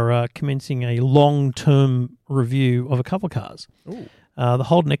 we are commencing a long-term review of a couple of cars. Ooh. The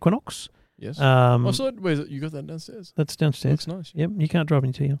Holden Equinox Yes. Um, where's it? You got that downstairs? That's downstairs. Looks nice. Yep, you can't drive when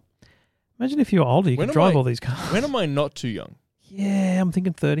you're too young. Imagine if you were older, you When could am drive I- all these cars. When am I not too young? Yeah, I'm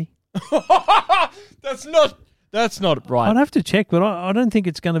thinking 30. That's not right. I'd have to check, but I don't think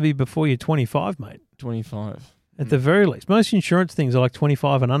it's going to be before you're 25, mate. 25. At the very least. Most insurance things are like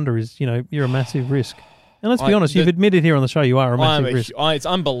 25 and under is, you're a massive risk. And let's be honest, you've admitted here on the show you are a massive risk. It's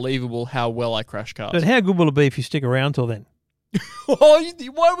unbelievable how well I crash cars. But how good will it be if you stick around till then?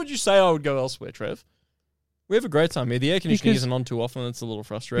 Why would you say I would go elsewhere, Trev? We have a great time here. The air conditioning Because- isn't on too often. It's a little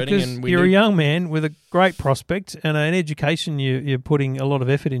frustrating. Because And we you're a need- young man with a great prospect and an education you're putting a lot of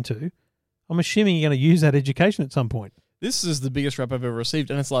effort into. I'm assuming you're going to use that education at some point. This is the biggest rap I've ever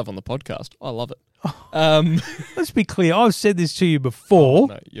received, and it's live on the podcast. I love it. Let's be clear. I've said this to you before.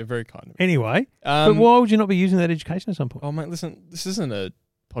 No, you're very kind of me. Anyway, but why would you not be using that education at some point? Oh, mate, listen, this isn't a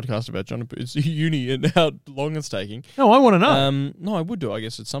podcast about John. It's uni and how long it's taking. No, I want to know. No, I would do, I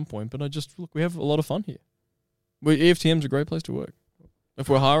guess, at some point, but we have a lot of fun here. EFTM's a great place to work. If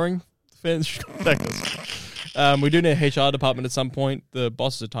we're hiring, fans should contact us. We do need a HR department at some point. The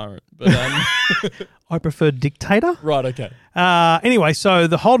boss is a tyrant. But I prefer dictator. right, okay. Anyway, so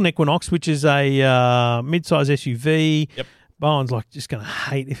the Holden Equinox, which is a mid-size SUV. Yep. Bowen's just going to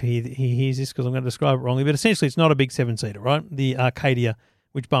hate if he hears this because I'm going to describe it wrongly. But essentially, it's not a big 7-seater, right? The Arcadia,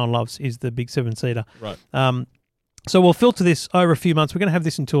 which Bowen loves, is the big 7-seater. Right. So we'll filter this over a few months. We're going to have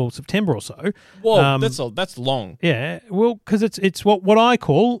this until September or so. Whoa, that's long. Yeah, well, because it's what I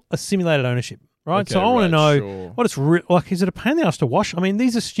call a simulated ownership, right? Okay, so I want to know sure. what it's like. Is it a pain in the ass to wash? I mean,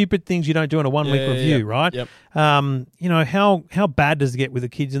 these are stupid things you don't do in a 1-week review, right? Yep. How bad does it get with the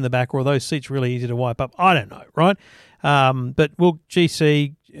kids in the back, or are those seats really easy to wipe up? I don't know, right? But we'll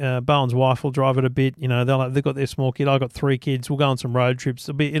GC. Bowen's wife will drive it a bit. They've got their small kid. I've got 3 kids. We'll go on some road trips.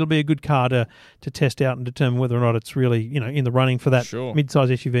 It'll be a good car to test out and determine whether or not it's really in the running for that Sure. mid-size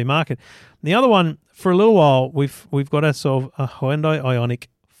SUV market. And the other one, for a little while, we've got ourselves a Hyundai Ioniq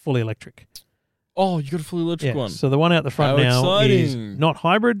fully electric. Oh, you got a fully electric one. So the one out the front How now is exciting. not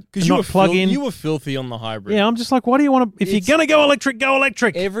hybrid, Because not plug-in. You were filthy on the hybrid. Yeah, I'm just like, what do you want to? If you're going to go electric, go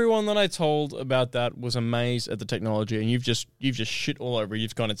electric. Everyone that I told about that was amazed at the technology, and you've just shit all over.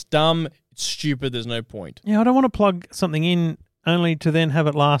 You've gone, it's dumb, it's stupid. There's no point. Yeah, I don't want to plug something in only to then have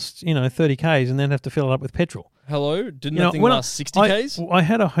it last 30 k's and then have to fill it up with petrol. Hello, didn't that thing last 60 k's? I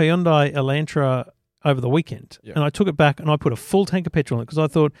had a Hyundai Elantra over the weekend, Yep. and I took it back and I put a full tank of petrol in it because I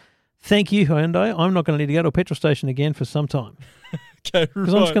thought, thank you, Hyundai. I'm not going to need to go to a petrol station again for some time Okay,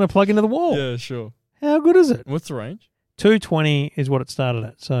 because I'm just going to plug into the wall. Yeah, sure. How good is it? What's the range? 220 is what it started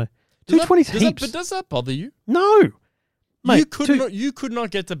at. So 220 is heaps. But does that bother you? No, mate. You could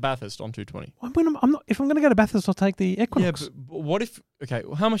not get to Bathurst on 220. I'm not. If I'm going to go to Bathurst, I'll take the Equinox. Yeah, but what if? Okay,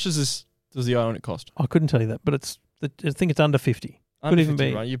 how much does the Ioniq cost? I couldn't tell you that, but I think it's under 50. Under Could even 50,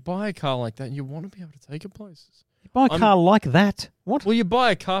 be. right? You buy a car like that, you want to be able to take it places. Buy a car like that. What? Well, you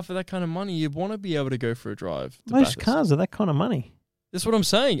buy a car for that kind of money, you want to be able to go for a drive to Most Bathurst. cars are that kind of money. That's what I'm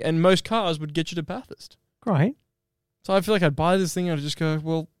saying. And most cars would get you to Bathurst. Great. So I feel like I'd buy this thing and I'd just go,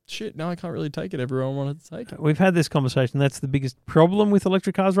 well, shit, now I can't really take it. Everyone wanted to take it. We've had this conversation. That's the biggest problem with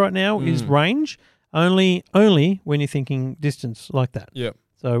electric cars right now is Mm. range. Only when you're thinking distance like that. Yeah.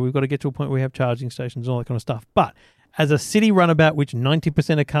 So we've got to get to a point where we have charging stations and all that kind of stuff. But as a city runabout, which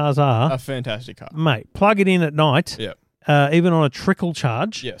 90% of cars are, A fantastic car. mate, plug it in at night, Yeah. even on a trickle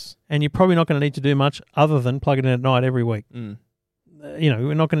charge, Yes. and you're probably not going to need to do much other than plug it in at night every week. Mm.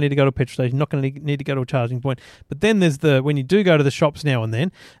 We're not going to need to go to a petrol station, not going to need to go to a charging point. But then there's when you do go to the shops now and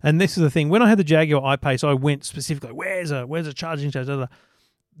then, and this is the thing, when I had the Jaguar I-Pace, I went specifically, where's a charging station?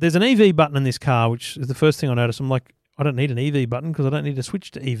 There's an EV button in this car, which is the first thing I noticed. I'm like, I don't need an EV button because I don't need to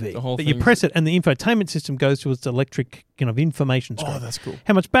switch to EV. The whole But you thing's- press it and the infotainment system goes to its electric information screen. Oh, that's cool.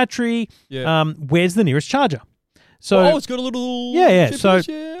 How much battery? Yeah. Where's the nearest charger? So oh, it's got a little... Yeah. GPS, So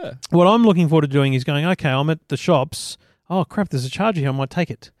yeah. what I'm looking forward to doing is going, okay, I'm at the shops. Oh, crap, there's a charger here. I might take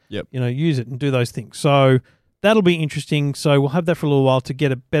it. Yep. Use it and do those things. So that'll be interesting. So we'll have that for a little while to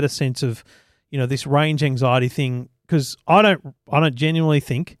get a better sense of, this range anxiety thing. Because I don't genuinely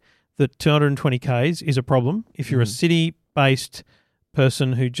think that 220 Ks is a problem if you're a city-based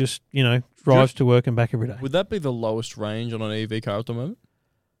person who just, drives to work and back every day. Would that be the lowest range on an EV car at the moment?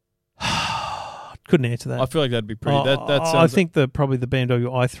 Couldn't answer that. I feel like that'd be pretty... that sounds... I think probably the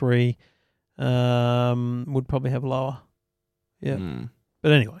BMW i3 would probably have lower. Yeah. Mm.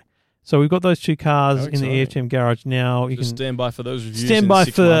 But anyway, so we've got those two cars How in the exciting. EFTM garage now. You Just can stand by for those reviews stand in by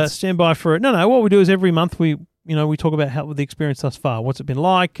 6 months. for it. No, what we do is every month we we talk about how the experience thus far. What's it been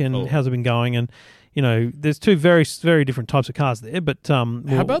like, and how's it been going? And there's two very, very different types of cars there. But how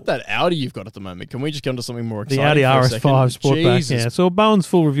about that Audi you've got at the moment? Can we just get onto something more the exciting? Audi RS5 Sportback? Yeah. So Bowen's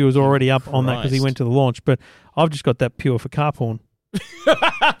full review is already up on that because he went to the launch. But I've just got that pure for car porn.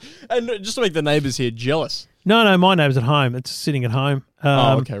 And just to make the neighbours here jealous. No, my neighbour's at home. It's sitting at home.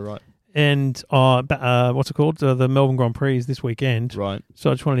 Okay, right. And what's it called? The Melbourne Grand Prix is this weekend. Right. So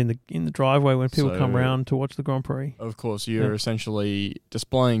I just wanted in the driveway when people come round to watch the Grand Prix. Of course, you're essentially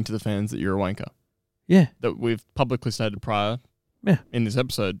displaying to the fans that you're a wanker. Yeah. That we've publicly stated prior in this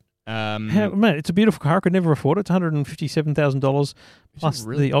episode. Man, it's a beautiful car. I could never afford it. It's $157,000 plus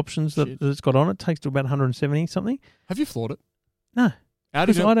really? the options that it's got on it. Takes to about 170 something. Have you floored it? No.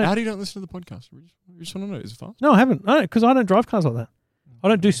 Audi don't listen to the podcast. We just want to know, is it fast? No, I haven't. No, because I don't drive cars like that. I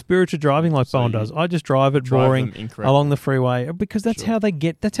don't do spirited driving like Bowen does. I just drive it boring along the freeway because that's how they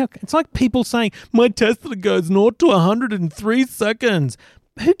get. That's how it's like people saying my Tesla goes 0 to 100 in 3 seconds.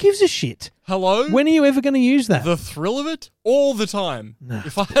 Who gives a shit? Hello? When are you ever going to use that? The thrill of it? All the time. No.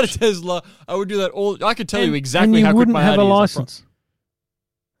 If I had a Tesla, I would do that all. I could tell you exactly how quick my Audi is. And you wouldn't have a license.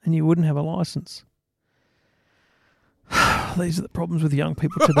 And you wouldn't have a license. These are the problems with young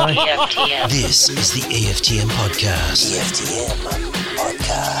people today. EFTM. This is the EFTM podcast. EFTM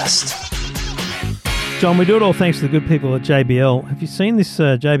podcast. John, we do it all thanks to the good people at JBL. Have you seen this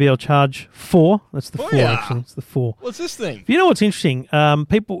JBL Charge 4? That's the 4, actually. It's the 4. What's this thing? You know what's interesting?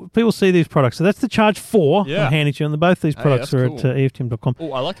 People see these products. So that's the Charge 4. Yeah. I'm handing to you. And both these products are cool. at EFTM.com.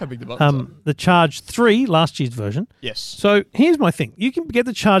 Oh, I like how big the buttons are. The Charge 3, last year's version. Yes. So here's my thing. You can get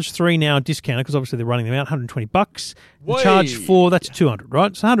the Charge 3 now discounted because obviously they're running them out, $120. The Charge 4, that's $200, right?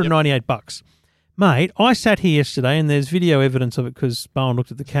 It's $198. Mate, I sat here yesterday, and there's video evidence of it because Bowen looked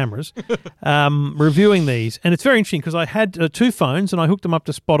at the cameras, reviewing these. And it's very interesting because I had 2 phones, and I hooked them up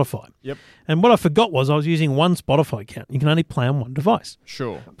to Spotify. Yep. And what I forgot was I was using one Spotify account. You can only play on one device.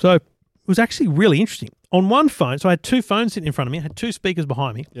 Sure. So it was actually really interesting. On one phone, so I had 2 phones sitting in front of me. I had 2 speakers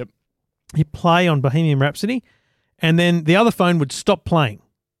behind me. Yep. You play on Bohemian Rhapsody, and then the other phone would stop playing.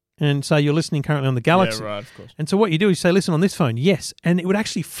 And say you're listening currently on the Galaxy. Yeah, right, of course. And so what you do is say, listen on this phone, yes. And it would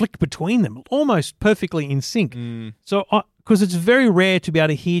actually flick between them, almost perfectly in sync. So, because it's very rare to be able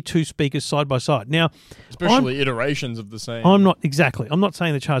to hear 2 speakers side by side. Now, especially iterations of the same. I'm not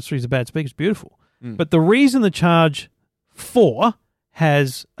saying the Charge 3 is a bad speaker. It's beautiful. But the reason the Charge 4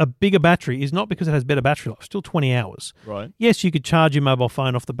 has a bigger battery is not because it has better battery life, still 20 hours. Right. Yes, you could charge your mobile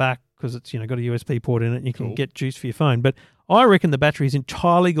phone off the back because it's got a USB port in it and you can get juice for your phone. But I reckon the battery is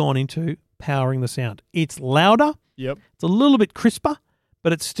entirely gone into powering the sound. It's louder. Yep. It's a little bit crisper,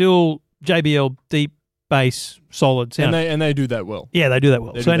 but it's still JBL deep bass solid sound. And they do that well. Yeah, they do that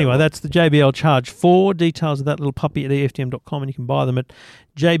well. So anyway, that's the JBL Charge 4. Details of that little puppy at EFTM.com, and you can buy them at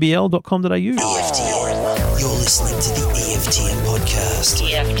jbl.com.au. EFTM. You're listening to the EFTM podcast.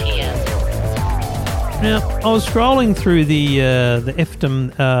 EFTM. Now, I was scrolling through the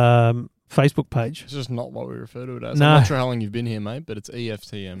EFTM Facebook page. It's just not what we refer to it as. No. I'm not sure how long you've been here, mate, but it's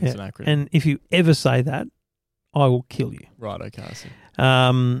EFTM. It's an acronym. And if you ever say that, I will kill you. Right, okay, I see.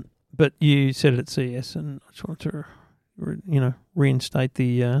 But you said it at CES, and I just wanted to, reinstate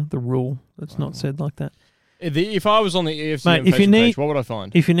the rule that's not said like that. If I was on the EFTM Mate, Facebook page, what would I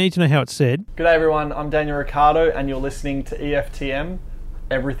find? If you need to know how it's said. G'day everyone, I'm Daniel Ricciardo and you're listening to EFTM,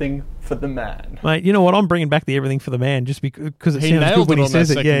 everything for the man. Mate, you know what? I'm bringing back the everything for the man just because it sounds good when he says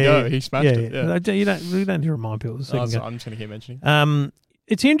it. Yeah, he smashed it. Yeah. You don't need to remind people. I'm just going to keep mentioning.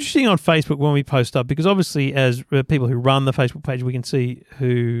 It's interesting on Facebook when we post up because obviously as people who run the Facebook page, we can see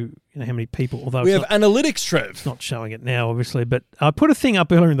how many people. Although we have analytics, Trev. It's not showing it now, obviously, but I put a thing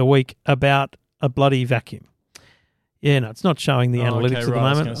up earlier in the week about a bloody vacuum. Yeah, no, it's not showing the analytics at the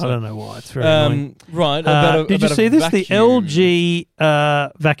moment. I don't know why. It's very annoying. Right. Did you see this? The LG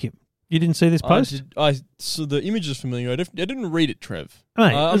vacuum. You didn't see this post? So the image is familiar. I didn't read it, Trev.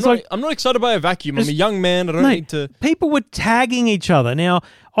 Mate, I'm not excited by a vacuum. I'm a young man. I don't need to... People were tagging each other. Now,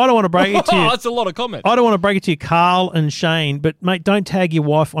 I don't want to break it to you. That's a lot of comments. I don't want to break it to you, Carl and Shane, but, mate, don't tag your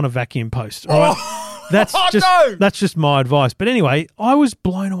wife on a vacuum post, all right? That's just my advice. But anyway, I was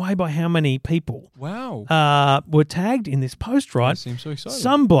blown away by how many people were tagged in this post, right? That seems so exciting.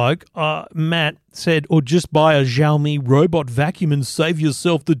 Some bloke, Matt, said, or just buy a Xiaomi robot vacuum and save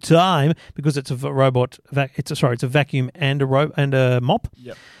yourself the time because it's a robot. It's a vacuum and a mop.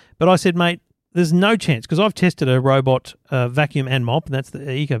 Yep. But I said, mate, there's no chance because I've tested a robot vacuum and mop, and that's the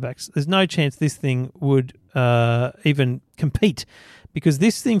EcoVacs. There's no chance this thing would even compete because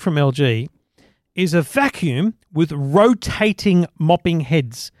this thing from LG is a vacuum with rotating mopping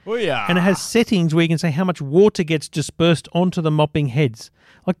heads. Oh, yeah. And it has settings where you can say how much water gets dispersed onto the mopping heads.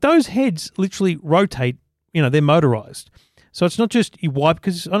 Like those heads literally rotate they're motorized. So it's not just you wipe,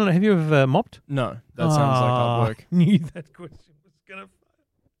 because, I don't know, have you ever mopped? No, that sounds like hard work. I knew that question was going to...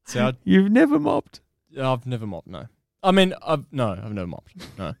 So You've never mopped? I've never mopped, no. I mean, I've never mopped,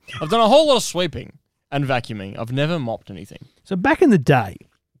 no. I've done a whole lot of sweeping and vacuuming. I've never mopped anything. So back in the day,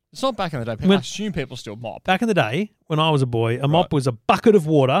 It's not back in the day. I assume people still mop. when I was a boy, a mop was a bucket of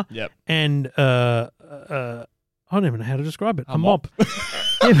water Yep. and I don't even know how to describe it. A mop.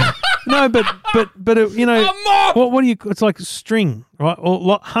 mop. No, but it, A mop! what do you? It's like string, right?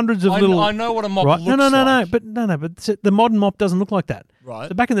 Or hundreds of little. I know what a mop right? looks No. like. But the modern mop doesn't look like that. Right.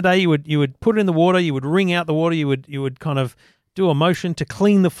 So back in the day, you would put it in the water, you would wring out the water, you would kind of do a motion to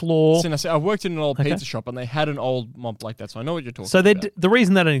clean the floor. So I worked in an old pizza shop and they had an old mop like that, so I know what you're talking So about. the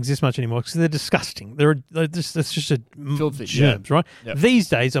reason they don't exist much anymore is because they're disgusting. They're just Filthy, germs, right? Yep. These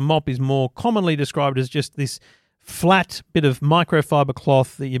days, a mop is more commonly described as just this flat bit of microfiber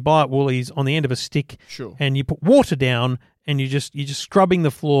cloth that you buy at Woolies on the end of a stick, Sure. and you put water down, and you're just scrubbing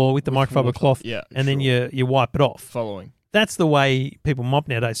the floor with the microfiber water. cloth, Yeah, and then sure. you wipe it off. Following. That's the way people mop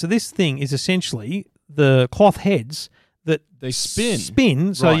nowadays. So this thing is essentially the cloth heads that They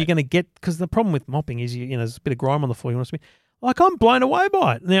spin. so Right. you're going to get, because the problem with mopping is there's a bit of grime on the floor. You want to spin. Like, I'm blown away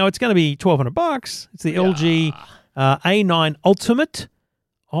by it. Now it's going to be $1,200. It's the LG A9 Ultimate.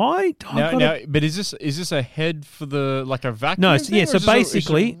 But is this a head for like a vacuum? No, thing, or so is this a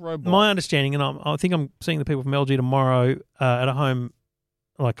basically, robot? my understanding, and I think I'm seeing the people from LG tomorrow at a home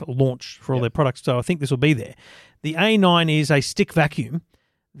like launch for all their products. So I think this will be there. The A9 is a stick vacuum.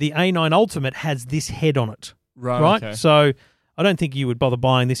 The A9 Ultimate has this head on it. Right. Okay. So I don't think you would bother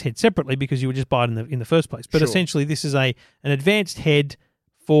buying this head separately because you would just buy it in the first place. But Sure. essentially, this is an advanced head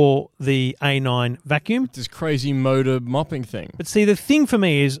for the A9 vacuum. This crazy motor mopping thing. But see, the thing for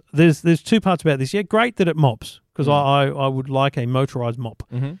me is there's two parts about this. Yeah, great that it mops, because I would like a motorized mop.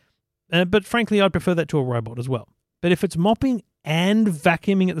 Mm-hmm. But frankly, I'd prefer that to a robot as well. But if it's mopping and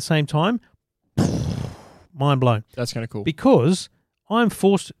vacuuming at the same time, mind blown. That's kind of cool. Because I'm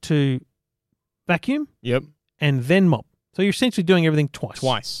forced to vacuum Yep. and then mop. So you're essentially doing everything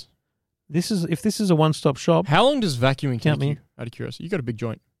twice. If this is a one-stop shop. How long does vacuuming Count take me. you? Out of curiosity, you got a big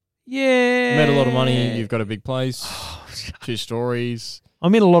joint. Yeah. You made a lot of money. You've got a big place. 2 stories.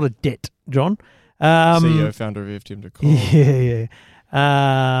 I'm in a lot of debt, John. CEO, founder of EFTM.com. Yeah.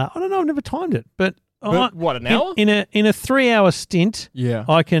 I don't know. I've never timed it, but What, an hour? in a 3-hour stint? Yeah.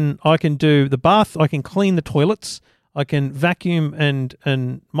 I can do the bath. I can clean the toilets. I can vacuum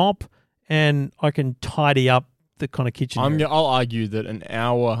and mop, and I can tidy up the kind of kitchen. area. I'll argue that an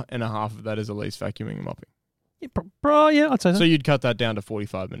hour and a half of that is at least vacuuming and mopping. Yeah, I'd say so. So you'd cut that down to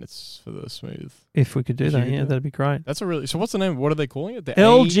 45 minutes for the smooth. If we could do If you that, could yeah, do it. that'd be great. That's so what's the name? What are they calling it? The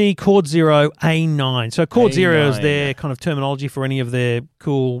LG Chord Zero A9. So Chord Zero is A9. their kind of terminology for any of their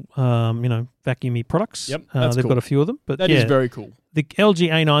cool, vacuumy products. Yep, that's they've cool. got a few of them. But That yeah, is very cool. the LG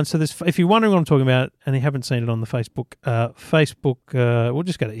A9. So if you're wondering what I'm talking about and you haven't seen it on the Facebook, we'll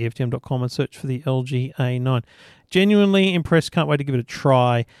just go to EFTM.com and search for the LG A9. Genuinely impressed. Can't wait to give it a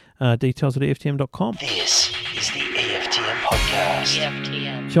try. Details at EFTM.com. This is the EFTM podcast.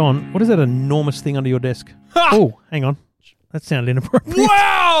 EFTM. John, what is that enormous thing under your desk? Oh, hang on. That sounded inappropriate.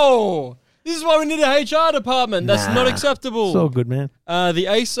 Wow! This is why we need a HR department. That's not acceptable. It's all good, man. The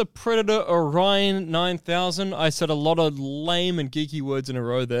Acer Predator Orion 9000. I said a lot of lame and geeky words in a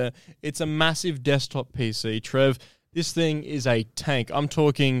row there. It's a massive desktop PC. Trev, this thing is a tank. I'm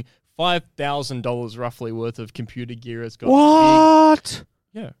talking $5,000 roughly worth of computer gear. It's got What?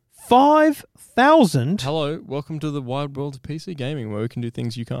 yeah. 5,000? Hello, welcome to the wide world of PC gaming where we can do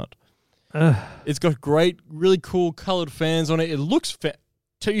things you can't. Ugh. It's got great, really cool colored fans on it. It looks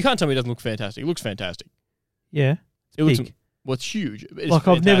you can't tell me it doesn't look fantastic. It looks fantastic. Yeah. It looks big. well, it's huge. It's Like,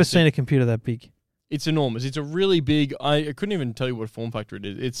 I've never fantastic. seen a computer that big. It's enormous. It's a really big. I couldn't even tell you what form factor it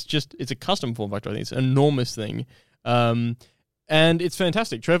is. It's a custom form factor. I think it's an enormous thing, and it's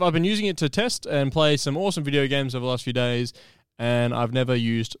fantastic. Trev, I've been using it to test and play some awesome video games over the last few days, and I've never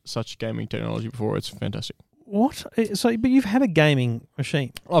used such gaming technology before. It's fantastic. What? So, but you've had a gaming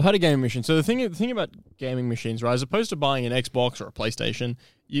machine. I've had a gaming machine. So the thing about gaming machines, right, as opposed to buying an Xbox or a PlayStation,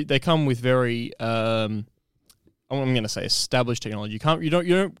 they come with very I'm going to say established technology. You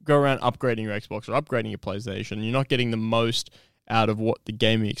don't go around upgrading your Xbox or upgrading your PlayStation. You're not getting the most out of what the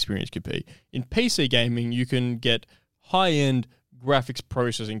gaming experience could be. In PC gaming, you can get high-end graphics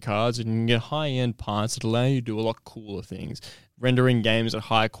processing cards and you can get high-end parts that allow you to do a lot cooler things. Rendering games at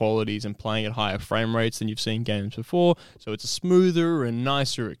higher qualities and playing at higher frame rates than you've seen games before. So it's a smoother and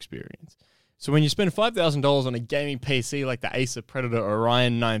nicer experience. So when you spend $5,000 on a gaming PC like the Acer Predator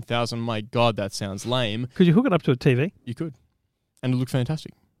Orion 9000, my God, that sounds lame. Could you hook it up to a TV? You could. And it looked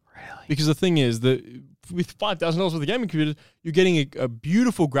fantastic. Really? Because the thing is that with $5,000 worth of gaming computers, you're getting a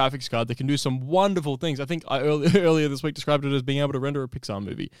beautiful graphics card that can do some wonderful things. I think I earlier this week described it as being able to render a Pixar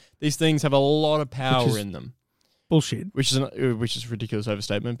movie. These things have a lot of power in them. Bullshit. Which is a ridiculous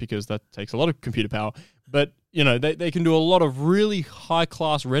overstatement because that takes a lot of computer power. But, they can do a lot of really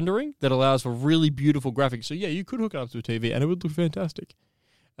high-class rendering that allows for really beautiful graphics. So, yeah, you could hook it up to a TV and it would look fantastic.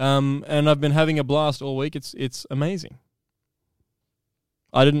 And I've been having a blast all week. It's amazing.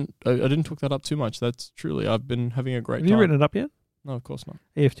 I didn't hook that up too much. That's truly, I've been having a great time. Have you written it up yet? No, of course not.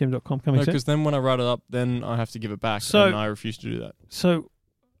 EFTM.com coming soon. because then when I write it up, then I have to give it back, So- and I refuse to do that. So,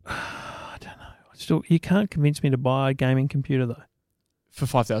 I don't know. You can't convince me to buy a gaming computer, though. For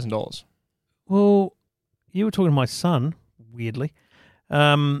 $5,000. Well, you were talking to my son, weirdly.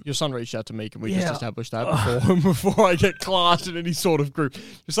 Your son reached out to me. Can we just Yeah. establish that before I get classed in any sort of group?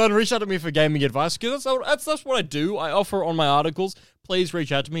 Your son reached out to me for gaming advice because that's what I do. I offer on my articles. Please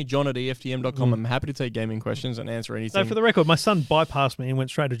reach out to me, John at EFTM.com. I'm happy to take gaming questions and answer anything. So, for the record, my son bypassed me and went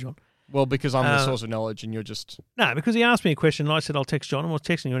straight to John. Well, because I'm the source of knowledge and you're just... No, because he asked me a question and I said, I'll text John. And I was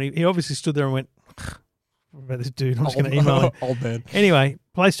texting him and he obviously stood there and went, what about this dude? I'm just going to email him. Old man. Anyway,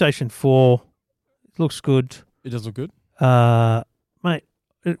 PlayStation 4 looks good. It does look good. Mate,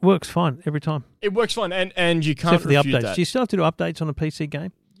 it works fine every time. It works fine, and you can't Except for the refute updates. that. Do you still have to do updates on a PC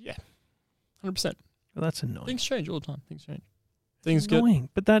game? Yeah, 100%. Well, that's annoying. Things change all the time. Things change. Things get... Annoying,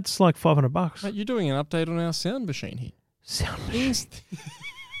 but that's like $500. Mate, you're doing an update on our sound machine here. Sound machine. Things,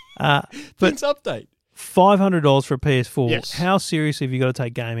 But things update. $500 for a PS4. Yes. How seriously have you got to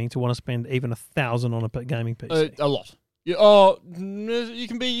take gaming to want to spend even $1,000 on a gaming PC? A lot. You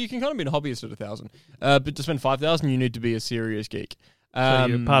can kind of be a hobbyist at $1,000, but to spend $5,000, you need to be a serious geek. So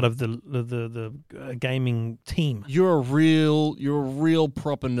you're part of the gaming team. You're a real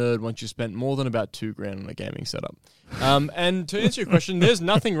proper nerd once you spent more than about $2,000 on a gaming setup. And to answer your question, there's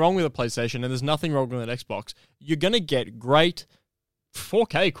nothing wrong with a PlayStation and there's nothing wrong with an Xbox. You're gonna get great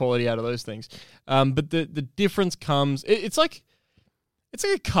 4K quality out of those things. But the difference comes. It's like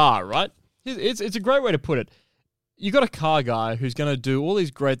a car, right? It's a great way to put it. You got a car guy who's going to do all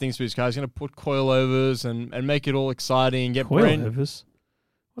these great things for his car. He's going to put coilovers and make it all exciting and get Coilovers?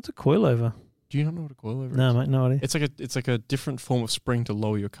 What's a coilover? Do you not know what a coilover is? No, mate, no idea. It's like a different form of spring to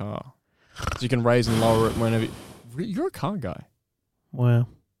lower your car, so you can raise and lower it whenever. You're a car guy. Wow.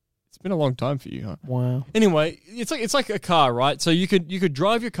 It's been a long time for you, huh? Wow. Anyway, it's like a car, right? So you could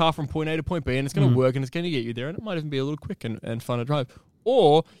drive your car from point A to point B, and it's going to work, and it's going to get you there, and it might even be a little quick and fun to drive.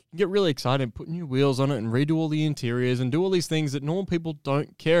 Or you can get really excited and put new wheels on it and redo all the interiors and do all these things that normal people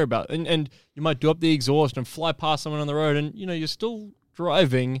don't care about. And you might do up the exhaust and fly past someone on the road, and you're still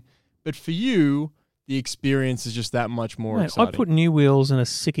driving, but for you, the experience is just that much more exciting. I put new wheels and a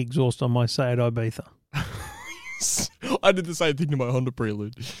sick exhaust on my Seat Ibiza. I did the same thing to my Honda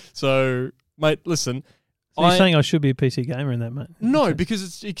Prelude. So, mate, listen. So you're saying I should be a PC gamer in that, mate? No,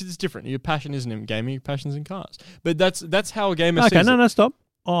 because it's different. Your passion isn't in gaming. Your passion's in cars. But that's how a gamer sees Okay, it. no, stop.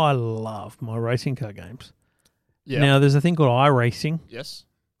 I love my racing car games. Yeah. Now, there's a thing called iRacing. Yes.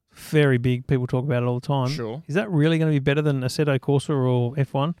 Very big. People talk about it all the time. Sure. Is that really going to be better than Assetto Corsa or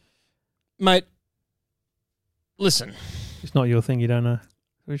F1? Mate, listen. It's not your thing. You don't know.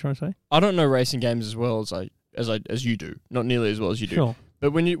 What are you trying to say? I don't know racing games as well as you do. Not nearly as well as you do. Sure.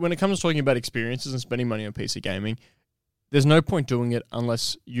 But when it comes to talking about experiences and spending money on PC gaming, there's no point doing it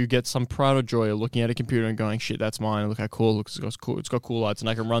unless you get some pride or joy of looking at a computer and going, "Shit, that's mine. Look how cool it looks. It's got cool lights, and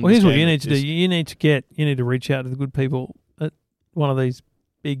I can run." Well, this here's what game you at need to do. this." You need to reach out to the good people at one of these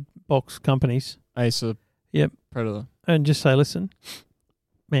big box companies. Acer. Yep. Predator. And just say, listen,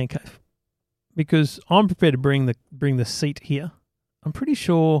 man cave, because I'm prepared to bring the seat here. I'm pretty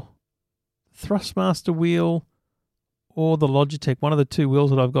sure Thrustmaster wheel or the Logitech, one of the two wheels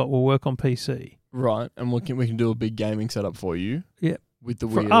that I've got, will work on PC. Right, and we can do a big gaming setup for you. Yep. With the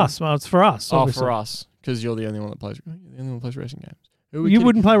For wheel. us. Well, it's for us. Obviously. For us, because you're the only one that plays racing games. Who are we You kidding?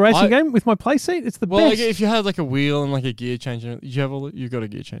 wouldn't play a racing game with my play seat? It's the Well, best. like, if you had like a wheel and like a gear changer, you got a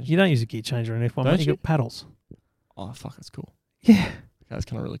gear changer. You don't use a gear changer in F1, Don't mate. You you? got paddles. Oh fuck, that's cool. Yeah. Okay, that's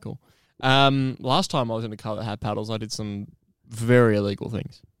kind of really cool. Last time I was in a car that had paddles, I did some very illegal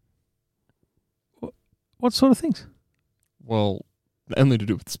things. What sort of things? Well, only to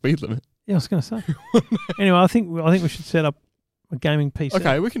do with the speed limit. Yeah, I was going to say. Anyway, I think we should set up a gaming PC.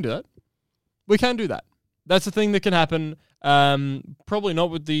 Okay, we can do that. We can do that. That's a thing that can happen. Probably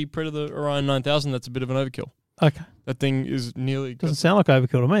not with the Predator Orion 9000. That's a bit of an overkill. Okay. That thing is nearly... Doesn't sound like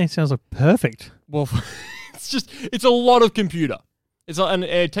overkill to me. It sounds like perfect. Well, it's a lot of computer. And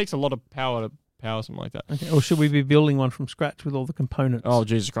it takes a lot of power to power something like that. Okay. Or should we be building one from scratch with all the components? Oh,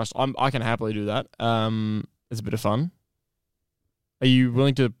 Jesus Christ. I can happily do that. It's a bit of fun. Are you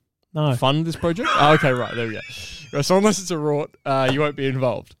willing to No. fund this project? Oh, okay, right. There we go. Right, so unless it's a rort, you won't be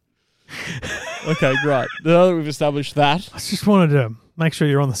involved. Okay, great. Now that we've established that. I just wanted to make sure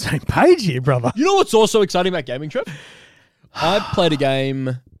you're on the same page here, brother. You know what's also exciting about gaming, Trev? I played a game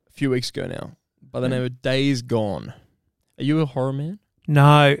a few weeks ago now by the name of Days Gone. Are you a horror man?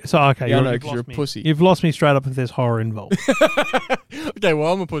 No. So, okay. Yeah, I know, you've 'cause lost you're a me. pussy. You've lost me straight up if there's horror involved. Okay,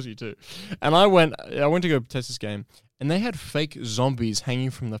 well, I'm a pussy too. And I went to go test this game, and they had fake zombies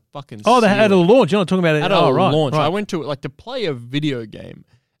hanging from the fucking Oh, they had a ceiling. launch. You're not talking about it. At Oh, a right. launch. Right. I went to it like to play a video game,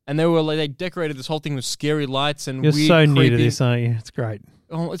 and they were like they decorated this whole thing with scary lights and You're weird, so new to creepy- this, aren't you? It's great.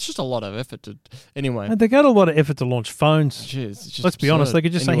 Oh, it's just a lot of effort to. Anyway, And they got a lot of effort to launch phones. jeez, it's just Let's be honest. absurd. They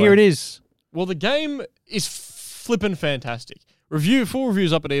could just say, Anyway. here it is. Well, the game is flippin' fantastic. Full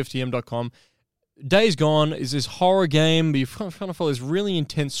reviews up at EFTM.com. Days Gone is this horror game, but you kind of follow this really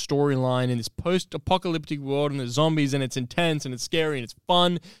intense storyline in this post-apocalyptic world, and there's zombies, and it's intense, and it's scary, and it's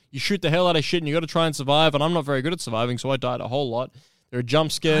fun. You shoot the hell out of shit, and you got to try and survive, and I'm not very good at surviving, so I died a whole lot. There are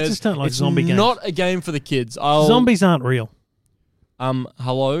jump scares. I just don't like it's zombie games. not a game for the kids. Zombies aren't real.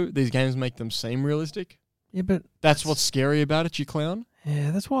 Hello? These games make them seem realistic? Yeah, but That's what's scary about it, you clown?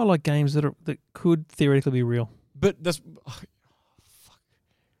 yeah, that's why I like games that could theoretically be real. But that's... fuck.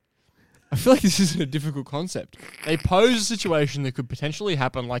 I feel like this isn't a difficult concept. They pose a situation that could potentially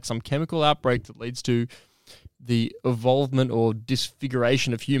happen, like some chemical outbreak that leads to the evolvement or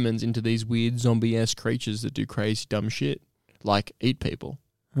disfiguration of humans into these weird zombie-esque creatures that do crazy dumb shit, like eat people.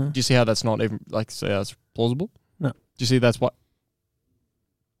 Huh? Do you see how that's not even, say that's plausible? No. Do you see that's what...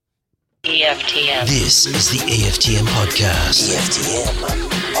 EFTM. This is the EFTM podcast. EFTM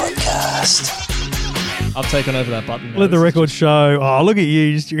podcast. I've taken over that button. Let the record show. Oh, look at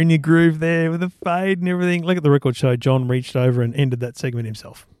you. Just you're in your groove there with the fade and everything. Look at the record show. John reached over and ended that segment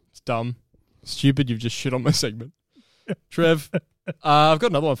himself. It's dumb. Stupid, you've just shit on my segment. Trev, I've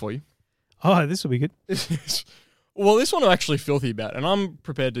got another one for you. Oh, this will be good. Well, this one I'm actually filthy about, and I'm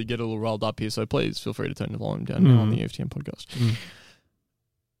prepared to get a little rolled up here, so please feel free to turn the volume down now on the EFTM podcast.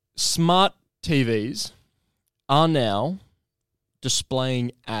 Smart TVs are now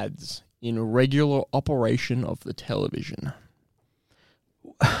displaying ads in regular operation of the television.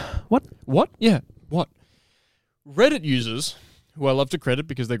 What? What? Yeah, what? Reddit users, who I love to credit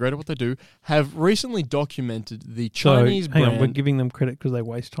because they're great at what they do, have recently documented the Chinese so, hang brand... on, we're giving them credit because they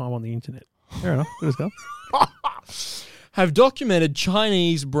waste time on the internet. Fair enough. Let us go. have documented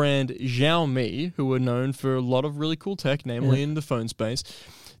Chinese brand Xiaomi, who are known for a lot of really cool tech, namely in the phone space,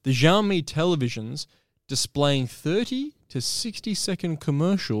 the Xiaomi televisions displaying 30 to 60 second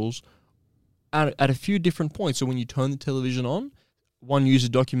commercials at a few different points. So when you turn the television on, one user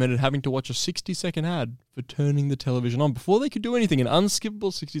documented having to watch a 60-second ad for turning the television on before they could do anything, an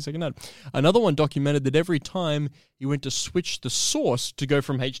unskippable 60-second ad. Another one documented that every time he went to switch the source to go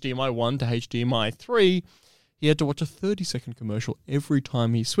from HDMI 1 to HDMI 3, he had to watch a 30-second commercial every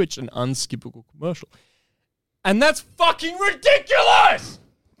time he switched, an unskippable commercial. And that's fucking ridiculous!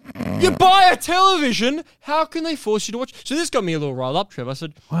 You buy a television, how can they force you to watch? So this got me a little riled up, Trev. I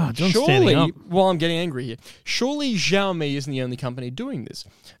said, Wow, John's standing up. well, I'm getting angry here. Surely Xiaomi isn't the only company doing this.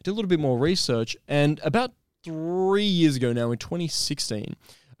 I did a little bit more research, and about 3 years ago now, in 2016,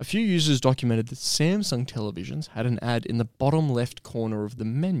 a few users documented that Samsung televisions had an ad in the bottom left corner of the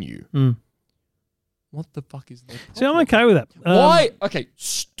menu. What the fuck is that? See, I'm okay with that. Why? Okay,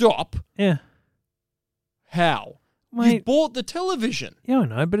 stop. Yeah. How? You Mate, bought the television. yeah, I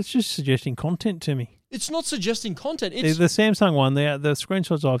know, but it's just suggesting content to me. It's not suggesting content. The, It's the Samsung one, the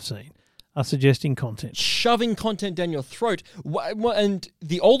screenshots I've seen are suggesting content. shoving content down your throat. And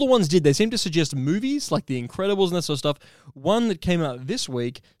the older ones did. They seem to suggest movies like The Incredibles and that sort of stuff. One that came out this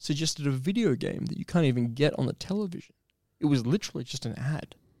week suggested a video game that you can't even get on the television. It was literally just an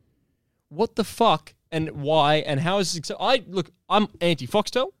ad. What the fuck and why and how is this? I'm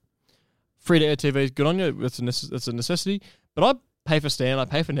anti-Foxtel. Free-to-air TV is good on you. That's a necessity. But I pay for Stan. I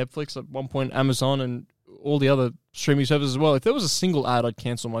pay for Netflix. At one point, Amazon and all the other streaming services as well. If there was a single ad, I'd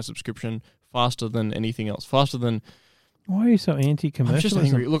cancel my subscription faster than anything else. Faster than... Why are you so I'm just anti-commercialism?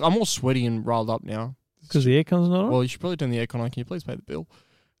 angry. Look, I'm all sweaty and riled up now. Because the aircon's not on? Well, you should probably turn the aircon on. Can you please pay the bill?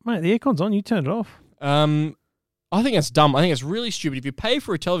 Mate, the aircon's on. You turned it off. I think that's dumb. I think it's really stupid. If you pay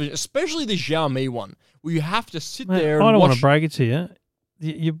for a television, especially the Xiaomi one, where you have to sit Mate, there and I don't want watch... to break it to you.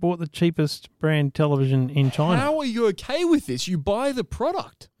 You bought the cheapest brand television in China. How are you okay with this? You buy the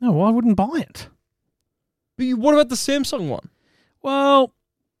product. No, I wouldn't buy it. But what about the Samsung one? Well,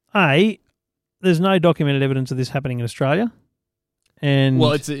 there's no documented evidence of this happening in Australia. And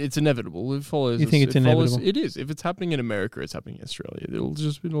Well, it's inevitable. It follows. You think it's inevitable? It is. If it's happening in America, it's happening in Australia.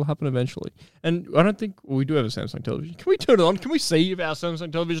 It'll happen eventually. And I don't think we do have a Samsung television. Can we turn it on? Can we see if our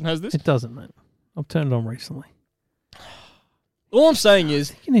Samsung television has this? it doesn't, mate. I've turned it on recently. All I'm saying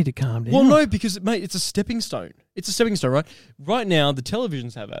is, You need to calm down. well, no, because mate, it's a stepping stone. It's a stepping stone, right? Right now, the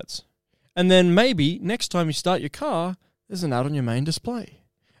televisions have ads, and then maybe next time you start your car, there's an ad on your main display.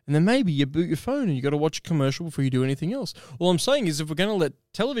 And then maybe you boot your phone and you got to watch a commercial before you do anything else. All I'm saying is if we're going to let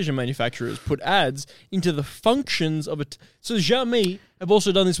television manufacturers put ads into the functions of it. So Xiaomi have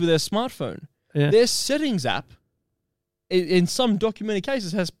also done this with their smartphone. Yeah. Their settings app, in some documented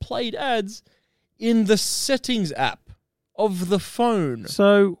cases, has played ads in the settings app of the phone.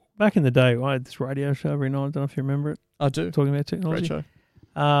 So back in the day, I had this radio show every night. I don't know if you remember it. I do. Talking about technology. Great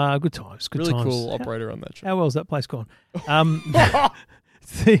show. Good times. Good Really times. cool operator on that show. How well's that place gone?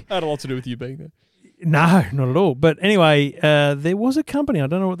 Had a lot to do with you being there. No, not at all. But anyway, there was a company. I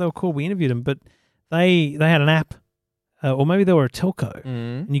don't know what they were called. We interviewed them, but they had an app, or maybe they were a telco,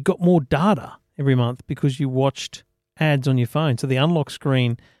 and you got more data every month because you watched ads on your phone. So the unlock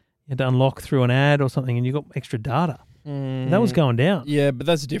screen, you had to unlock through an ad or something, and you got extra data. That was going down. Yeah, but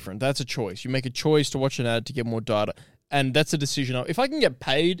that's different. That's a choice. You make a choice to watch an ad to get more data, and that's a decision. If I can get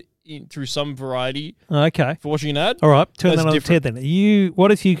paid through some variety Okay. for watching an ad, All right. Turn That's that on its head different. then.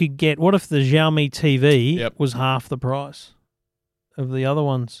 What if the Xiaomi TV Yep. was half the price of the other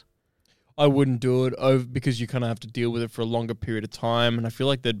ones? I wouldn't do it because you kind of have to deal with it for a longer period of time, and I feel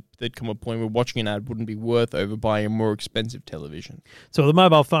like there'd come a point where watching an ad wouldn't be worth over buying a more expensive television. So with a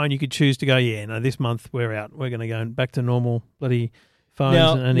mobile phone, you could choose to go, this month we're out. We're going to go back to normal bloody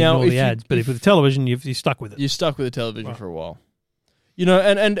phones and ignore the ads. But if with the television, you're stuck with it. You're stuck with the television for a while. You know,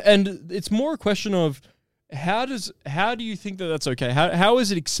 and it's more a question of how do you think that that's okay? How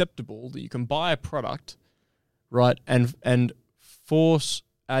is it acceptable that you can buy a product, right, and force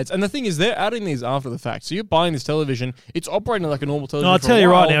ads? And the thing is, they're adding these after the fact. So you're buying this television, it's operating like a normal television. I'll for tell a you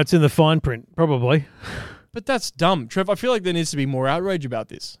right while, now, it's in the fine print, probably. But that's dumb, Trev. I feel like there needs to be more outrage about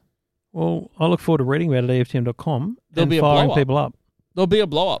this. Well, I look forward to reading about it at EFTM.com There'll and be a firing blow-up. people up. There'll be a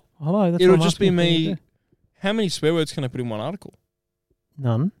blow up. Hello, that's It'll what I'm just be asking for you to me. do. How many swear words can I put in one article?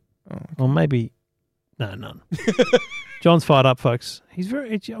 None. Oh, okay. Or maybe, no, none. John's fired up, folks.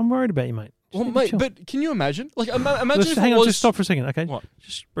 I'm worried about you, mate. Just Well, need to mate, chill. but can you imagine? Like, imagine Let's, if hang it on, was... just stop for a second, okay? What?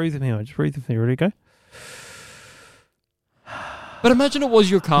 Just breathe in here. Just breathe in here. Ready to go? But imagine it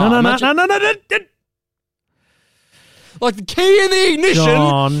was your car. No. Like the key in the ignition.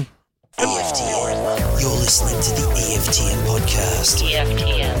 John. EFTM. You're listening to the EFTM podcast.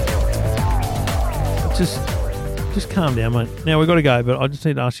 Just calm down, mate. Now, we've got to go, but I just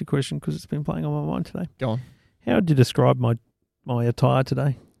need to ask you a question because it's been playing on my mind today. Go on. How would you describe my attire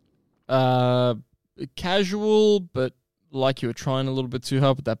today? Casual, but like you were trying a little bit too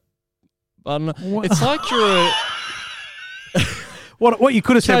hard with that button. What? It's like you're a... What you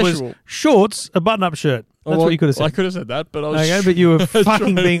could have said was Casual. shorts, a button-up shirt. That's what you could have said. I could have said that, but I was... Okay, but you were fucking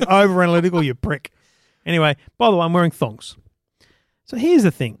trying to- being over-analytical, you prick. Anyway, by the way, I'm wearing thongs. So here's the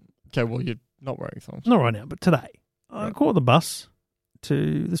thing. Okay, well, you're not wearing thongs. Not right now, but today. I Right. caught the bus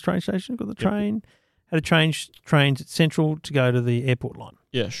to the train station, got the train, had to change trains at Central to go to the airport line.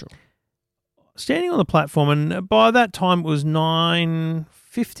 Yeah, sure. Standing on the platform, and by that time it was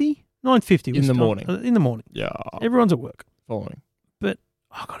 9:50? 9:50. In the morning. In the morning. Yeah, Everyone's at work. following. But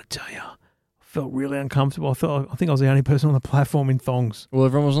I got to tell you, I felt really uncomfortable. I think I was the only person on the platform in thongs. Well,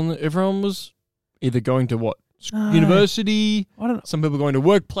 everyone was either going to what? No. University. I don't know. Some people going to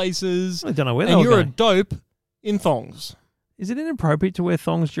workplaces. I don't know where they And were you're a going. dope in thongs. Is it inappropriate to wear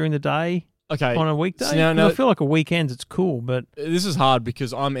thongs during the day Okay. on a weekday? So now- 'Cause now- I feel like a weekends it's cool, but This is hard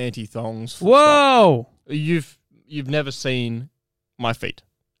because I'm anti-thongs. whoa, You've never seen my feet.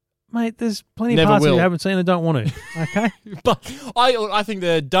 mate, there's plenty of Never parts that will. you haven't seen and don't want to. Okay, But I think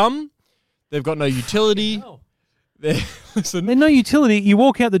they're dumb. They've got no utility. Listen. they're no utility. You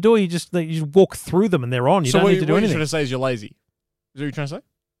walk out the door, you just walk through them and they're on. You So don't what need to do you're anything. trying to say is you're lazy. Is that what you're trying to say?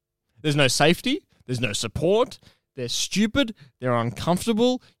 There's no safety. There's no support. They're stupid. They're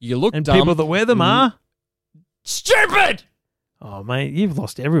uncomfortable. You look And dumb. people that wear them are stupid. oh, mate, you've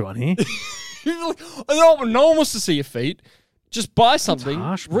lost everyone here. No one wants to see your feet. Just buy something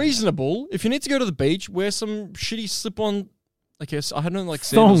harsh, mate. reasonable. If you need to go to the beach, wear some shitty slip-on. I guess I don't like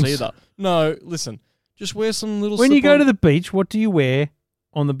sandals Thongs. either. No, listen. Just wear some little. When you go slip-on- to the beach, what do you wear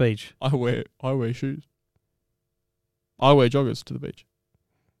on the beach? I wear shoes. I wear joggers to the beach.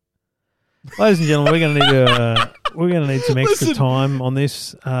 Ladies and gentlemen, we're going to need some extra Listen. time on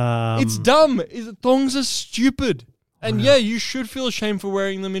this. It's dumb. Thongs are stupid. And yeah, you should feel ashamed for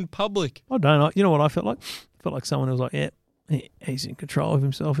wearing them in public. I don't know. You know what I felt like? I felt like someone who was like, yeah, He's in control of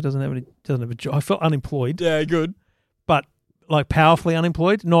himself. He doesn't have a job. I felt unemployed, Yeah, good. but like powerfully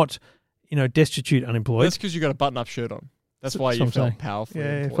unemployed, not destitute unemployed. That's because you got a button-up shirt on. That's why That's you what I'm felt saying. powerful.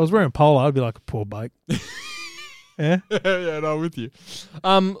 Yeah, if I was wearing a polo, I'd be like a poor bloke. Yeah, yeah, no, I'm with you.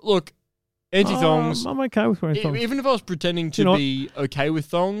 Look, anti-thongs. I'm okay with wearing thongs. Even if I was pretending to You know what? be okay with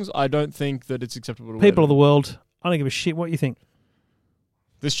thongs, I don't think that it's acceptable to People wear of the them. world, I don't give a shit what you think.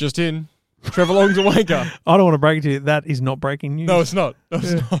 This just in. Trevor Long's a wanker. I don't want to break it to you. That is not breaking news. No, it's not. No,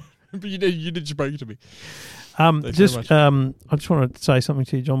 it's not. But you did just break it to me. Thanks Just very I just want to say something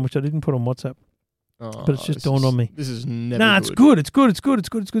to you, John, which I didn't put on WhatsApp, but it's just dawned on me. This is never Nah, good. it's good. It's good. It's good. It's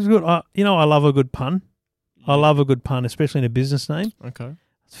good. It's good. It's good. I love a good pun. I love a good pun, especially in a business name. Okay.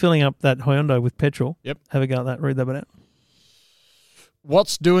 It's filling up that Hyundai with petrol. Yep. Have a go at that. Read that bit out.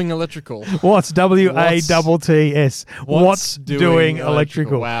 What's doing electrical? What's WATTS? What's doing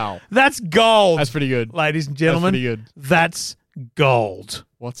electrical? Wow. That's gold, That's pretty good. ladies and That's gentlemen. pretty good. That's gold.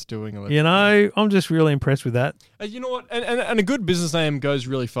 What's doing electrical? You know, I'm just really impressed with that. You know what? And a good business name goes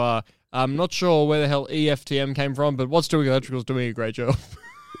really far. I'm not sure where the hell EFTM came from, but What's Doing Electrical is doing a great job.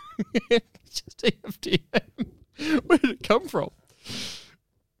 It's just EFTM. Where did it come from?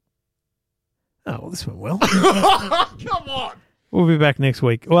 Oh, well, this went well. Come on. We'll be back next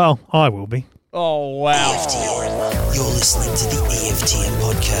week. Well, I will be. Oh, wow. EFTM. You're listening to the EFTM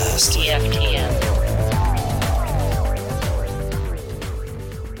podcast. EFTM.